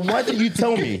like, so why didn't you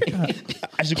tell me?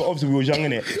 And she got, obviously we were young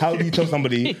in it. How do you tell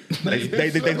somebody they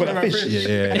got that fish?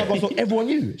 Yeah. And I go, so everyone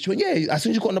knew. She went, yeah. As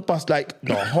soon as you got on the bus, like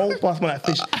the whole bus smelled like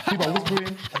fish. People are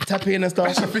whispering, tapping and stuff.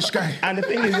 That's a fish guy. And the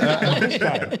thing is, fish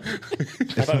guy.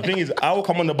 But the thing is, I will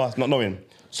come on the bus not knowing.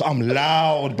 So I'm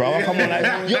loud, bro. I come on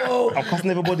like, yo, I'm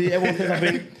cussing everybody, everyone says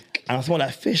something. And I smell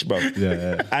like fish, bro.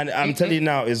 Yeah. And I'm telling you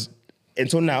now,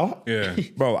 until now,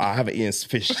 bro, I haven't eaten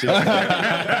fish since.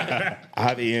 I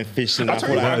haven't eaten fish since. I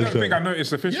don't think I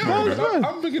noticed the fish smell.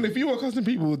 I'm thinking if you were cussing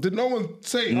people, did no one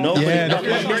say? Nobody.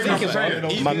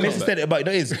 Yeah, My missus said it, but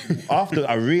it is after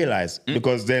I realised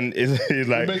because then it's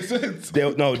like makes sense. There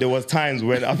was times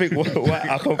when I think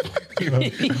I can't.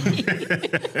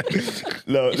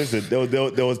 No, listen.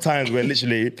 There was times when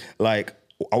literally like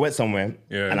I went somewhere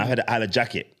and I had a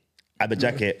jacket.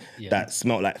 That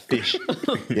smelled like fish,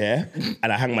 and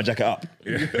I hung my jacket up.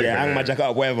 I hung my jacket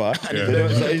up, whatever. So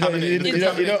you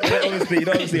don't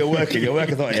obviously you're working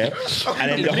out here,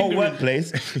 and then the whole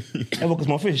workplace, everyone can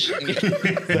smell fish. So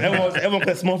everyone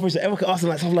can smell fish. So everyone can ask them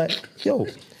like stuff like, "Yo,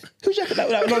 whose jacket that?"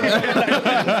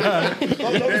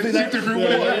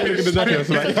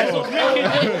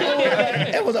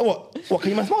 Everyone's like, "What? Can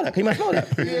you man smell that? Can you man smell that?"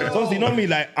 So obviously, you know me,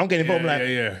 like I'm getting involved, like,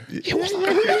 what's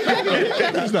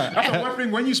that? That's one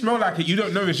thing. When you smell like it, you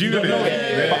don't know it's you. But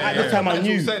at the time, I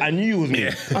knew it was me.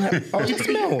 I'm like, oh, what's that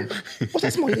smell? What's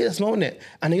that smell? Yeah, that smell, innit?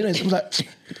 And you know, it was like,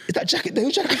 is that jacket there?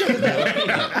 Whose jacket is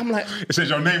that? I'm like, it says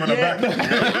your name on the back.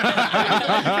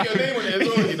 Your name on it as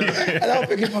well, you know. And I was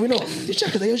thinking, bro, you know, your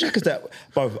jacket there, your jacket's there.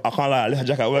 Bro, I can't lie, I left a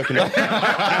jacket at work, you know. And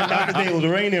that day it was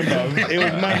raining, bro. It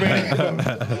was mad raining, bro.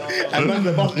 And man,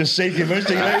 the bus just shaking, man,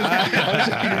 shaking.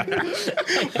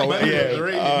 But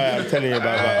yeah, I'm telling you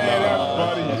about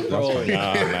that.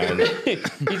 Nah, man.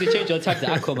 You need to change your tag to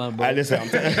Aquaman, bro. Listen,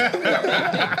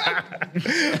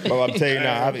 bro, I'm telling you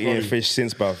now, I haven't eaten fish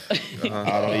since, bro.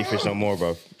 I don't eat fish no more,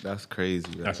 bro. That's crazy.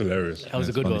 Bro. That's hilarious. That was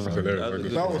a good one. That's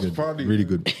hilarious. That was funny. Really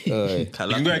good. You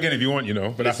can go again if you want, you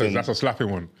know, but that's a slapping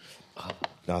one.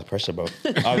 Nah, it's pressure, bro.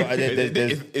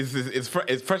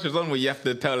 It's pressure's on where you have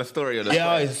to tell a story on the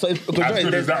spot. It's so, As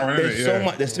good as that one,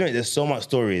 isn't it? there's so much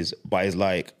stories, but it's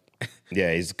like,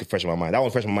 it's fresh in my mind. That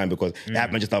one's fresh in my mind because it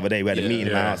happened just the other day. We had a meeting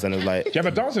in my house and it was like... Do you have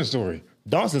a dancing story?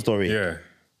 Dancing story? Yeah.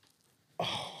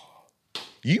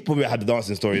 You probably had the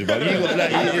dancing stories, bro. You got,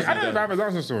 like, I don't know if I have a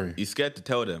dancing story. You scared to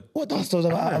tell them? what dance stories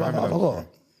have I got?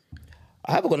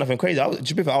 I haven't got nothing crazy. I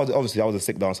was a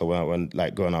sick dancer when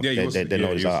like growing up. Yeah, they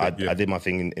know this. I did my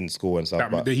thing in school and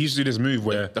stuff. He used to do this move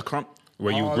where The crump?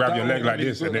 where you grab your leg like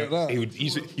this and then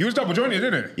you was double jointed,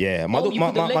 didn't it? Yeah, my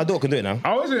daughter can do it now.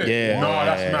 Oh, is it? Yeah. No,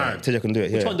 that's mad. Tisha can do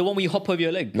it. Which one? The one where you hop over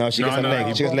your leg? No, she gets her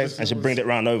leg. She gets legs and she brings it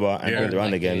round over and brings it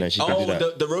round again. And she can do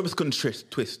that. The Robescon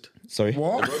twist. Sorry.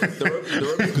 What? The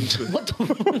Robescon twist. What?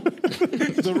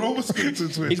 The roller skin to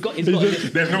twist. He's got.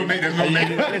 There's no name.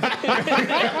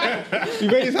 You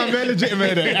made it sound very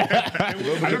legitimate. I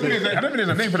don't think there's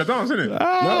a name for the dance, is it?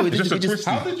 No, It's just a twist.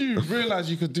 How did you realise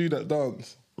you could do that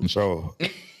dance? Bro,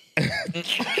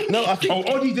 No, I think. Oh,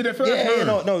 Oddie did it first. Yeah,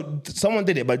 no. Someone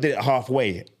did it, but did it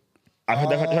halfway. I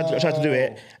tried to do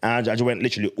it, and I just went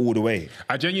literally all the way.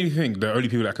 I genuinely think the only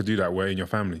people that could do that were in your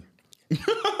family.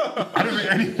 I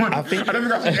don't think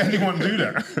I've seen anyone do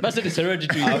that. That's it's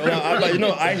hereditary.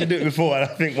 I used to do it before, and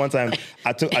I think one time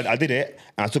I did it,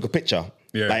 and I took a picture.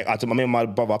 Yeah. Like I took my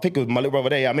brother. I think it was my little brother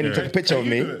there. I made him take a picture of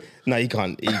me. No, he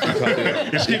can't. He can't do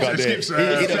it. It skips. So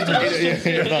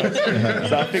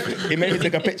I think he made me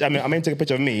take a picture. I made him take a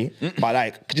picture of me. But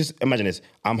like, just imagine this: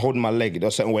 I'm holding my leg a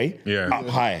certain way, up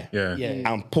high,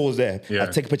 and pause there. I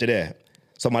take a picture there.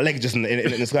 So my leg just in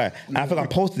the sky. And I think I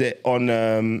posted it on,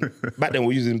 back then we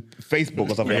were using Facebook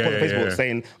or something. I posted Facebook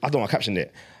saying, I don't know, I captioned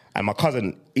it. And my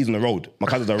cousin, he's on the road. My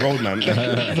cousin's a road man. He's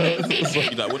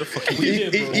like, what the fuck are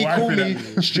you doing, bro? He called me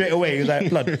straight away. He was like,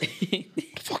 blood, what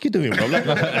the fuck you doing, bro? Like,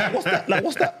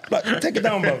 what's that? Like, take it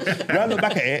down, bro. When I look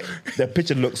back at it, the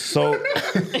picture looks so...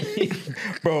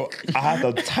 Bro, I had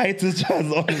the tightest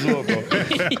trousers on as well, bro.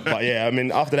 But yeah, I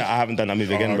mean, after that, I haven't done that move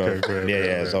again, bro.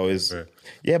 Fair. So it's...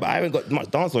 Yeah, but I haven't got much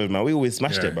dance moves, man. We always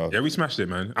smashed it, bro. Yeah, we smashed it,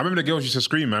 man. I remember the girls used to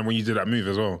scream, man, when you did that move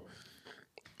as well.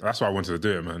 That's why I wanted to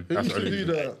do it, man. Who used to do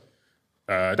that?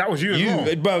 That was you as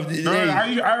well. Bro.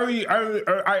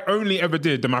 I only ever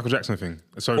did the Michael Jackson thing,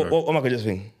 solo. What Michael Jackson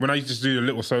thing? When I used to do the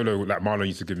little solo like Marlon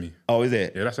used to give me. Oh, is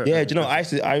it? Yeah, that's it. Yeah, do you know,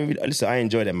 I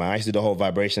enjoyed it, man. I used to do the whole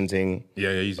vibration thing.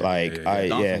 Yeah, easy.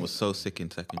 Dancing was so sick in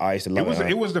second. I used to love it.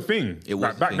 It was the thing. It was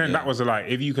like, the back thing, then, that was like,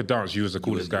 if you could dance, you was the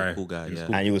coolest guy. Cool guy, yeah.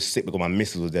 And you was sick because my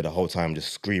missus was there the whole time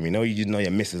just screaming. No, you know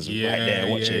your missus was right there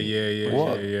watching. Yeah.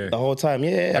 The whole time,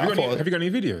 yeah. Have you got any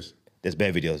videos? There's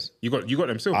bare videos. You got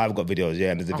them still? I've got videos,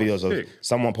 yeah. And there's the videos sick. of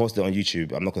someone posted it on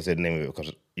YouTube. I'm not gonna say the name of it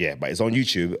because but it's on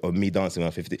YouTube of me dancing when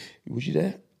I'm 50. Was you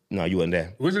there? No, you weren't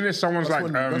there. Wasn't this someone's That's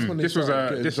when this was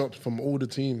getting dropped from all the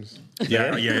teams. I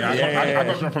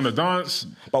got dropped from the dance.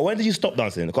 But when did you stop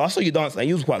dancing? Because I saw you dance and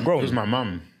you was quite grown. It was my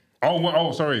mum.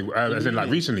 Sorry. As in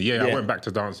like recently, I went back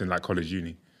to dancing like college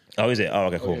uni. Oh, is it? Oh,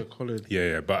 okay, cool. College.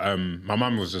 Yeah. But my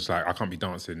mum was just like, I can't be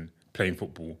dancing, playing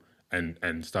football,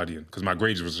 and studying because my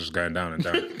grades was just going down and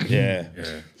down. Yeah.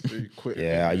 Quick.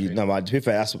 Yeah, but to be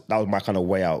fair, that was my kind of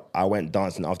way out. I went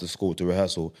dancing after school to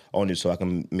rehearsal only so I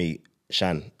can meet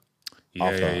Shan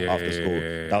after school.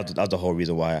 Yeah. That was the whole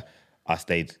reason why I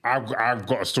stayed. I've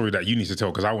got a story that you need to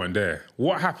tell because I went there.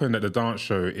 What happened at the dance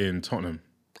show in Tottenham?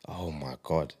 Oh my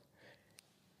God.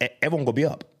 Everyone got beat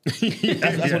up.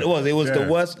 That's what it was. It was the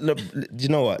worst. Look, do you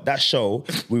know what? That show,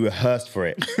 we rehearsed for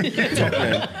it. Do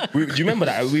you remember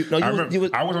that?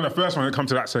 I was on the first one and come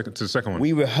to the second one.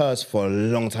 We rehearsed for a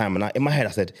long time. And in my head,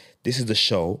 I said, this is the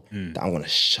show that I'm going to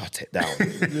shut it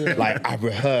down. Like, I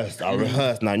rehearsed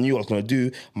and I knew what I was going to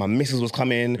do. My missus was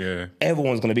coming. Yeah.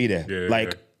 Everyone was going to be there. Yeah,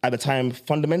 at the time,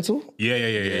 Fundamental.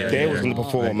 They was going to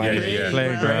perform.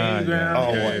 Playground.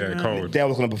 Cold. They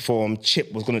was going to perform.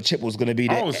 Chip was going to be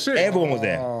there. Oh, sick. Everyone was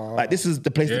there. Like, this is the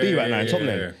place to be right now in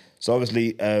Tottenham. So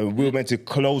obviously, we were meant to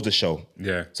close the show.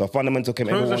 Yeah. So Fundamental came.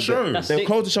 Close the show. They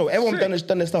closed the show. Everyone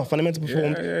done their stuff. Fundamental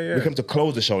performed. We came to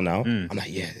close the show now. I'm like,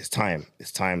 it's time.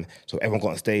 So everyone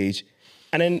got on stage.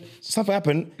 And then something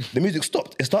happened, the music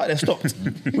stopped. It started and stopped.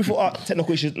 We thought,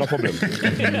 technical issues, no problem.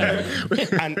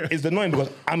 And it's annoying because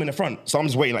I'm in the front, so I'm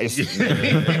just waiting like this.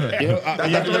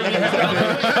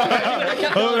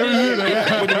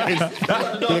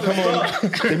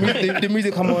 The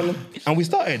music come on, and we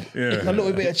started. A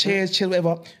little bit of cheers,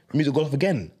 whatever. The music goes off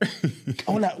again.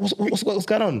 I'm like, what's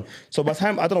going on? So by the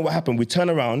time, I don't know what happened, we turn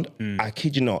around, I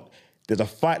kid you not, there's a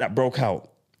fight that broke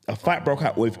out.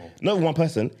 With not one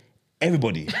person,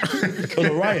 everybody. It was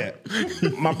a riot.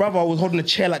 My brother was holding a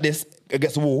chair like this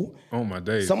against the wall. Oh my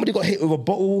days. Somebody got hit with a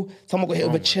bottle. Someone got hit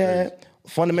with a chair.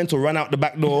 Fundamental ran out the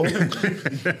back door.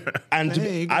 And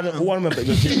I don't remember. It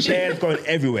was just chairs going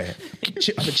everywhere.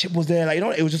 Chip was there. Like, you know,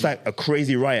 it was just like a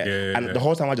crazy riot. And the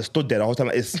whole time I just stood there. The whole time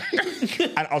like this.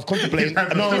 And I was contemplating.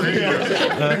 And I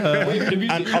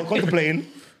was contemplating.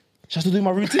 Just to do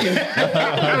my routine.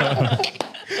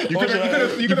 You could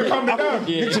have calmed it down.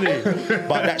 Literally.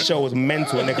 But that show was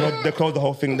mental, and they closed the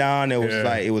whole thing down. It was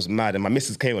like, it was mad. And my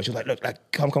missus came and she was like, look,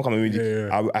 like, come.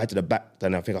 I had to the back,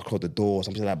 then I think I closed the door or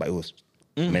something like that, but it was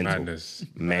mental.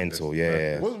 Mental,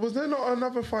 yeah. Was there not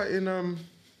another fight in,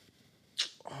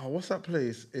 what's that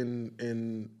place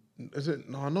in is it,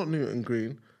 no, not Newton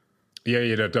Green?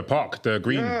 Yeah, the park, the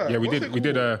green. Yeah, we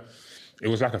did it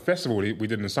was like a festival we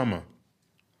did in the summer.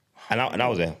 And I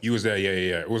was there. You was there,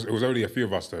 yeah. It was only a few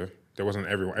of us though. There wasn't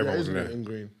everyone. Everyone wasn't there. In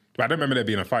Green. But I don't remember there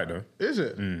being a fight though. Is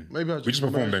it? Maybe we just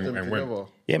performed and went.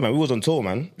 Yeah, man, we was on tour,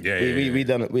 man. We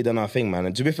done our thing, man.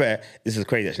 And to be fair, this is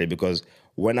crazy actually because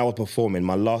when I was performing,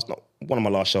 one of my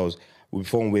last shows, we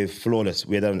performed with Flawless.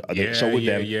 We had done a show with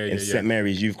them in St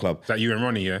Mary's Youth Club. Is that you and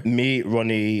Ronnie, yeah? Me,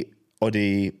 Ronnie,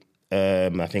 Oddie,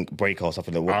 I think Breaker or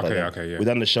something like that. Okay, yeah. We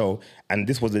done the show, and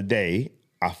this was the day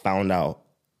I found out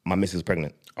my missus was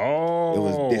pregnant. Oh. It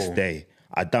was this day.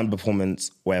 I'd done the performance,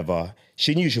 whatever.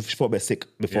 She knew she felt a bit sick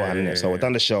before having it. So I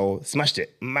done the show, smashed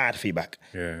it, mad feedback.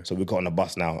 Yeah. So we got on the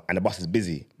bus now, and the bus is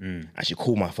busy. And she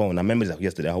called my phone. I remember this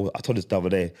yesterday. I told this the other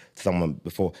day to someone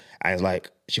before. And it's like,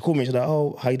 she called me, she's like,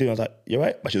 oh, how you doing? I was like, you all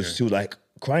right? But she was like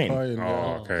crying.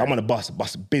 Oh, okay. I'm on the bus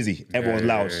busy. Everyone's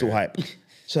loud, still hype.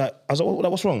 She's like, I was like,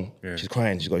 what's wrong? Yeah. She's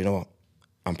crying. She's going, you know what?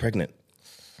 I'm pregnant.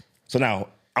 So now,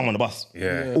 I'm on the bus.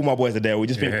 Yeah. All my boys are there. We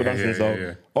just finished production.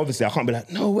 So obviously I can't be like,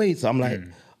 no, wait. So I'm like,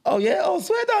 oh yeah, oh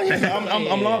swear down. Yeah. So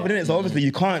I'm laughing in it. So obviously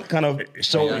you can't kind of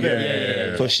show it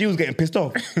there. So she was getting pissed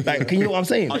off. Like, can you know what I'm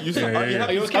saying? Are you Are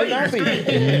you happy?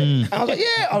 I was like,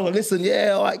 yeah. I was like, listen,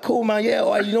 yeah, all right, cool, man. Yeah,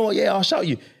 all right, you know what? Yeah, I'll shout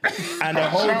you. And the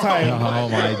whole time, Oh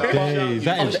my days.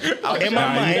 That is, in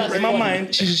my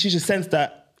mind, she just sensed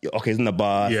that. Okay, it's in the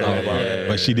bar.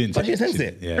 but she didn't. But she didn't sense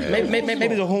it. Yeah.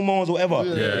 Maybe the hormones or whatever.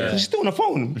 So she's still on the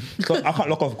phone. So I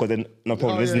can't lock off because then no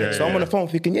problem, isn't it? So I'm on the phone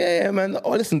thinking, yeah, man. Oh,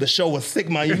 listen, the show was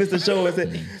sick, man. You missed the show.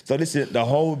 So listen, the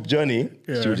whole journey,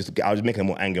 I was making her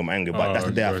more angry. But that's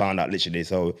the day I found out, literally.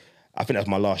 So I think that's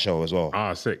my last show as well.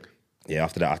 Ah, sick. Yeah,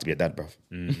 after that, I have to be a dad, bro.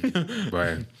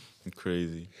 Right.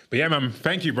 Crazy. But yeah, man,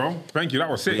 thank you, bro. Thank you. That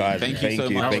was sick. Guys, Thank you so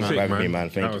much, Thank you for man. having me, man.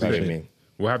 Thank you for having me.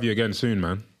 We'll have you again soon,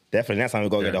 man. Definitely. Next time we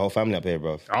got to get the whole family up here,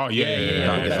 bro. Oh, yeah. Get the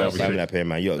whole That'll be family sick. up here,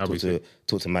 man. You got That'll to be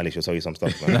talk to Mally. She'll tell you some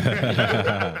stuff,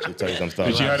 man. She'll tell you some stuff.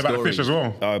 Did you heard about the fish as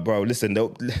well? Oh, bro, listen,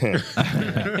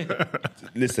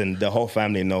 listen, the whole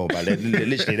family know, but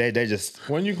literally, they just.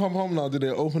 When you come home now, did they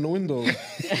open the window? They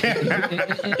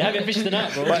haven't fished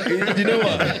tonight, bro. But you know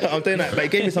what? I'm telling that, like,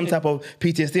 it gave me some type of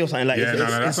PTSD or something like. Yeah,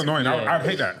 that's annoying. I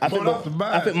hate that.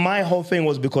 I think my whole thing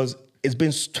was because it's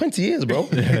been 20 years, bro.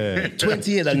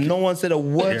 20 years and no one said a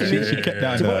word to me. She kept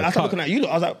down I started looking at you.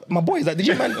 I was like, my boy, like, did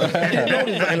you, man? I didn't know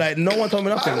this. And like, no one told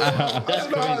me nothing. That's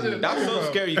crazy. That's so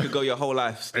scary. You could go your whole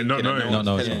life And not knowing.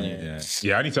 No, it's telling not. you.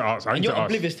 Yeah, I need to ask. And you're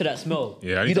oblivious to that smell.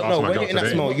 Yeah, I You need to don't ask know my when girl you're in that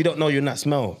today. smell. You don't know you're in that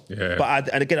smell. Yeah.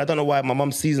 But and again, I don't know why my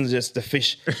mum seasons just the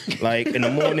fish. Like in the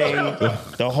morning,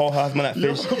 the whole house smell like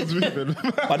fish.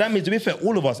 But that means, to be fair,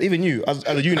 all of us, even you, as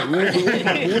a unit, we all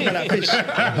smell like fish. We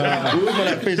all smell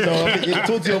like fish. So I think you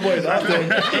talk to your boys, ask them,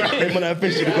 they smell like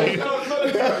fish because.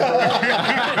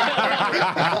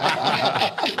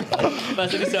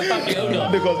 But it's a family owner.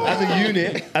 Because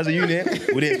as a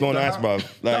unit, we didn't smell nice, bro.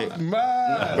 Like,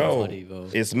 Mad. bro, funny, bro.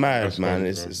 it's mad, That's man. funny,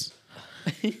 It's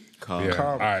Calm. Yeah.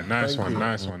 All right, nice Thank one, you.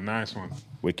 nice one.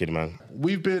 wicked, man.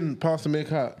 We've been past the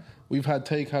Meerkat. We've had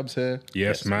Kabs here.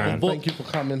 Yes, man. Thank you for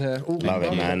coming here. Ooh, Love it,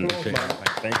 round of man. applause, man.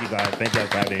 Thank you guys. Thank you guys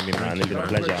for having me, man. It's been a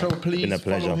pleasure. So It's please been a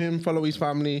follow pleasure. him, follow his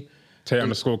family.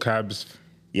 Tay_Kabs.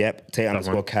 Yep,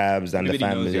 Tay_ Cabs and the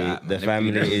Everybody knows family. your app, The man.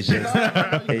 family is just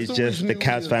it's just the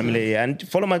Cabs family. And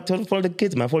follow the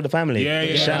kids, man. Follow the family.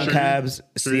 Yeah, Shan true. Cabs,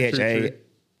 True, true. CHA.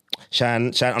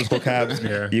 Shan _Cabs.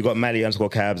 Yeah. You got Mally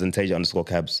 _Cabs and TJ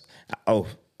 _Cabs.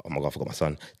 Oh my god, I forgot my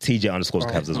son. TJ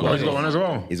 _Cabs as well. Oh, he's got one as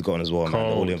well. He's got one as well, man. They're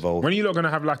all Cold. involved. When are you lot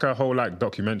gonna have like a whole like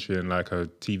documentary and like a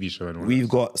TV show and all We've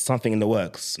got something in the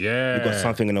works. Yeah. We've got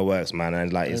something in the works, man.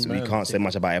 And like, we Amen. can't say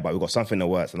much about it, but we've got something in the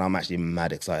works, and I'm actually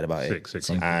mad excited about it. Sick.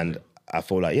 And I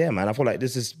feel like, yeah, man. I feel like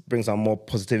this just brings some more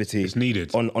positivity. It's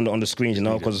needed. on the screen, you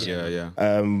know, because Yeah.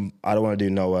 I don't want to do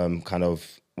no kind of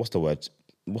what's the word?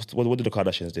 What do the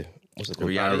Kardashians do? What's it called?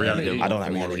 Reality. I don't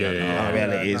like reality. Yeah.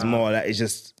 Reality is more like it's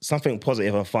just something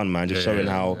positive and fun, man. Just showing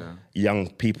how young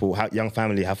people, how young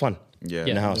family have fun. Yeah.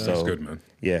 In the house. So That's good, man.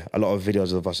 Yeah, a lot of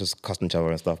videos of us just cussing each other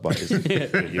and stuff, but it's,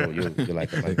 you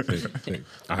like it, man.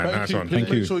 All right, nice one. Please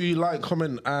make sure you like,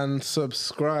 comment, and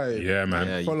subscribe. Yeah, man.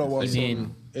 Yeah, Follow us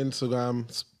Again. on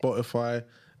Instagram, Spotify,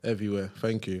 everywhere.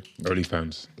 Thank you.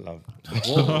 OnlyFans. Love.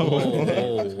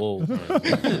 Whoa.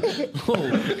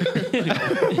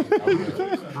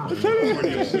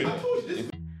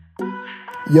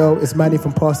 Yo, it's Manny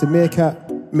from Past the Meerkat.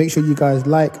 Make sure you guys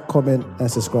like, comment, and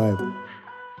subscribe.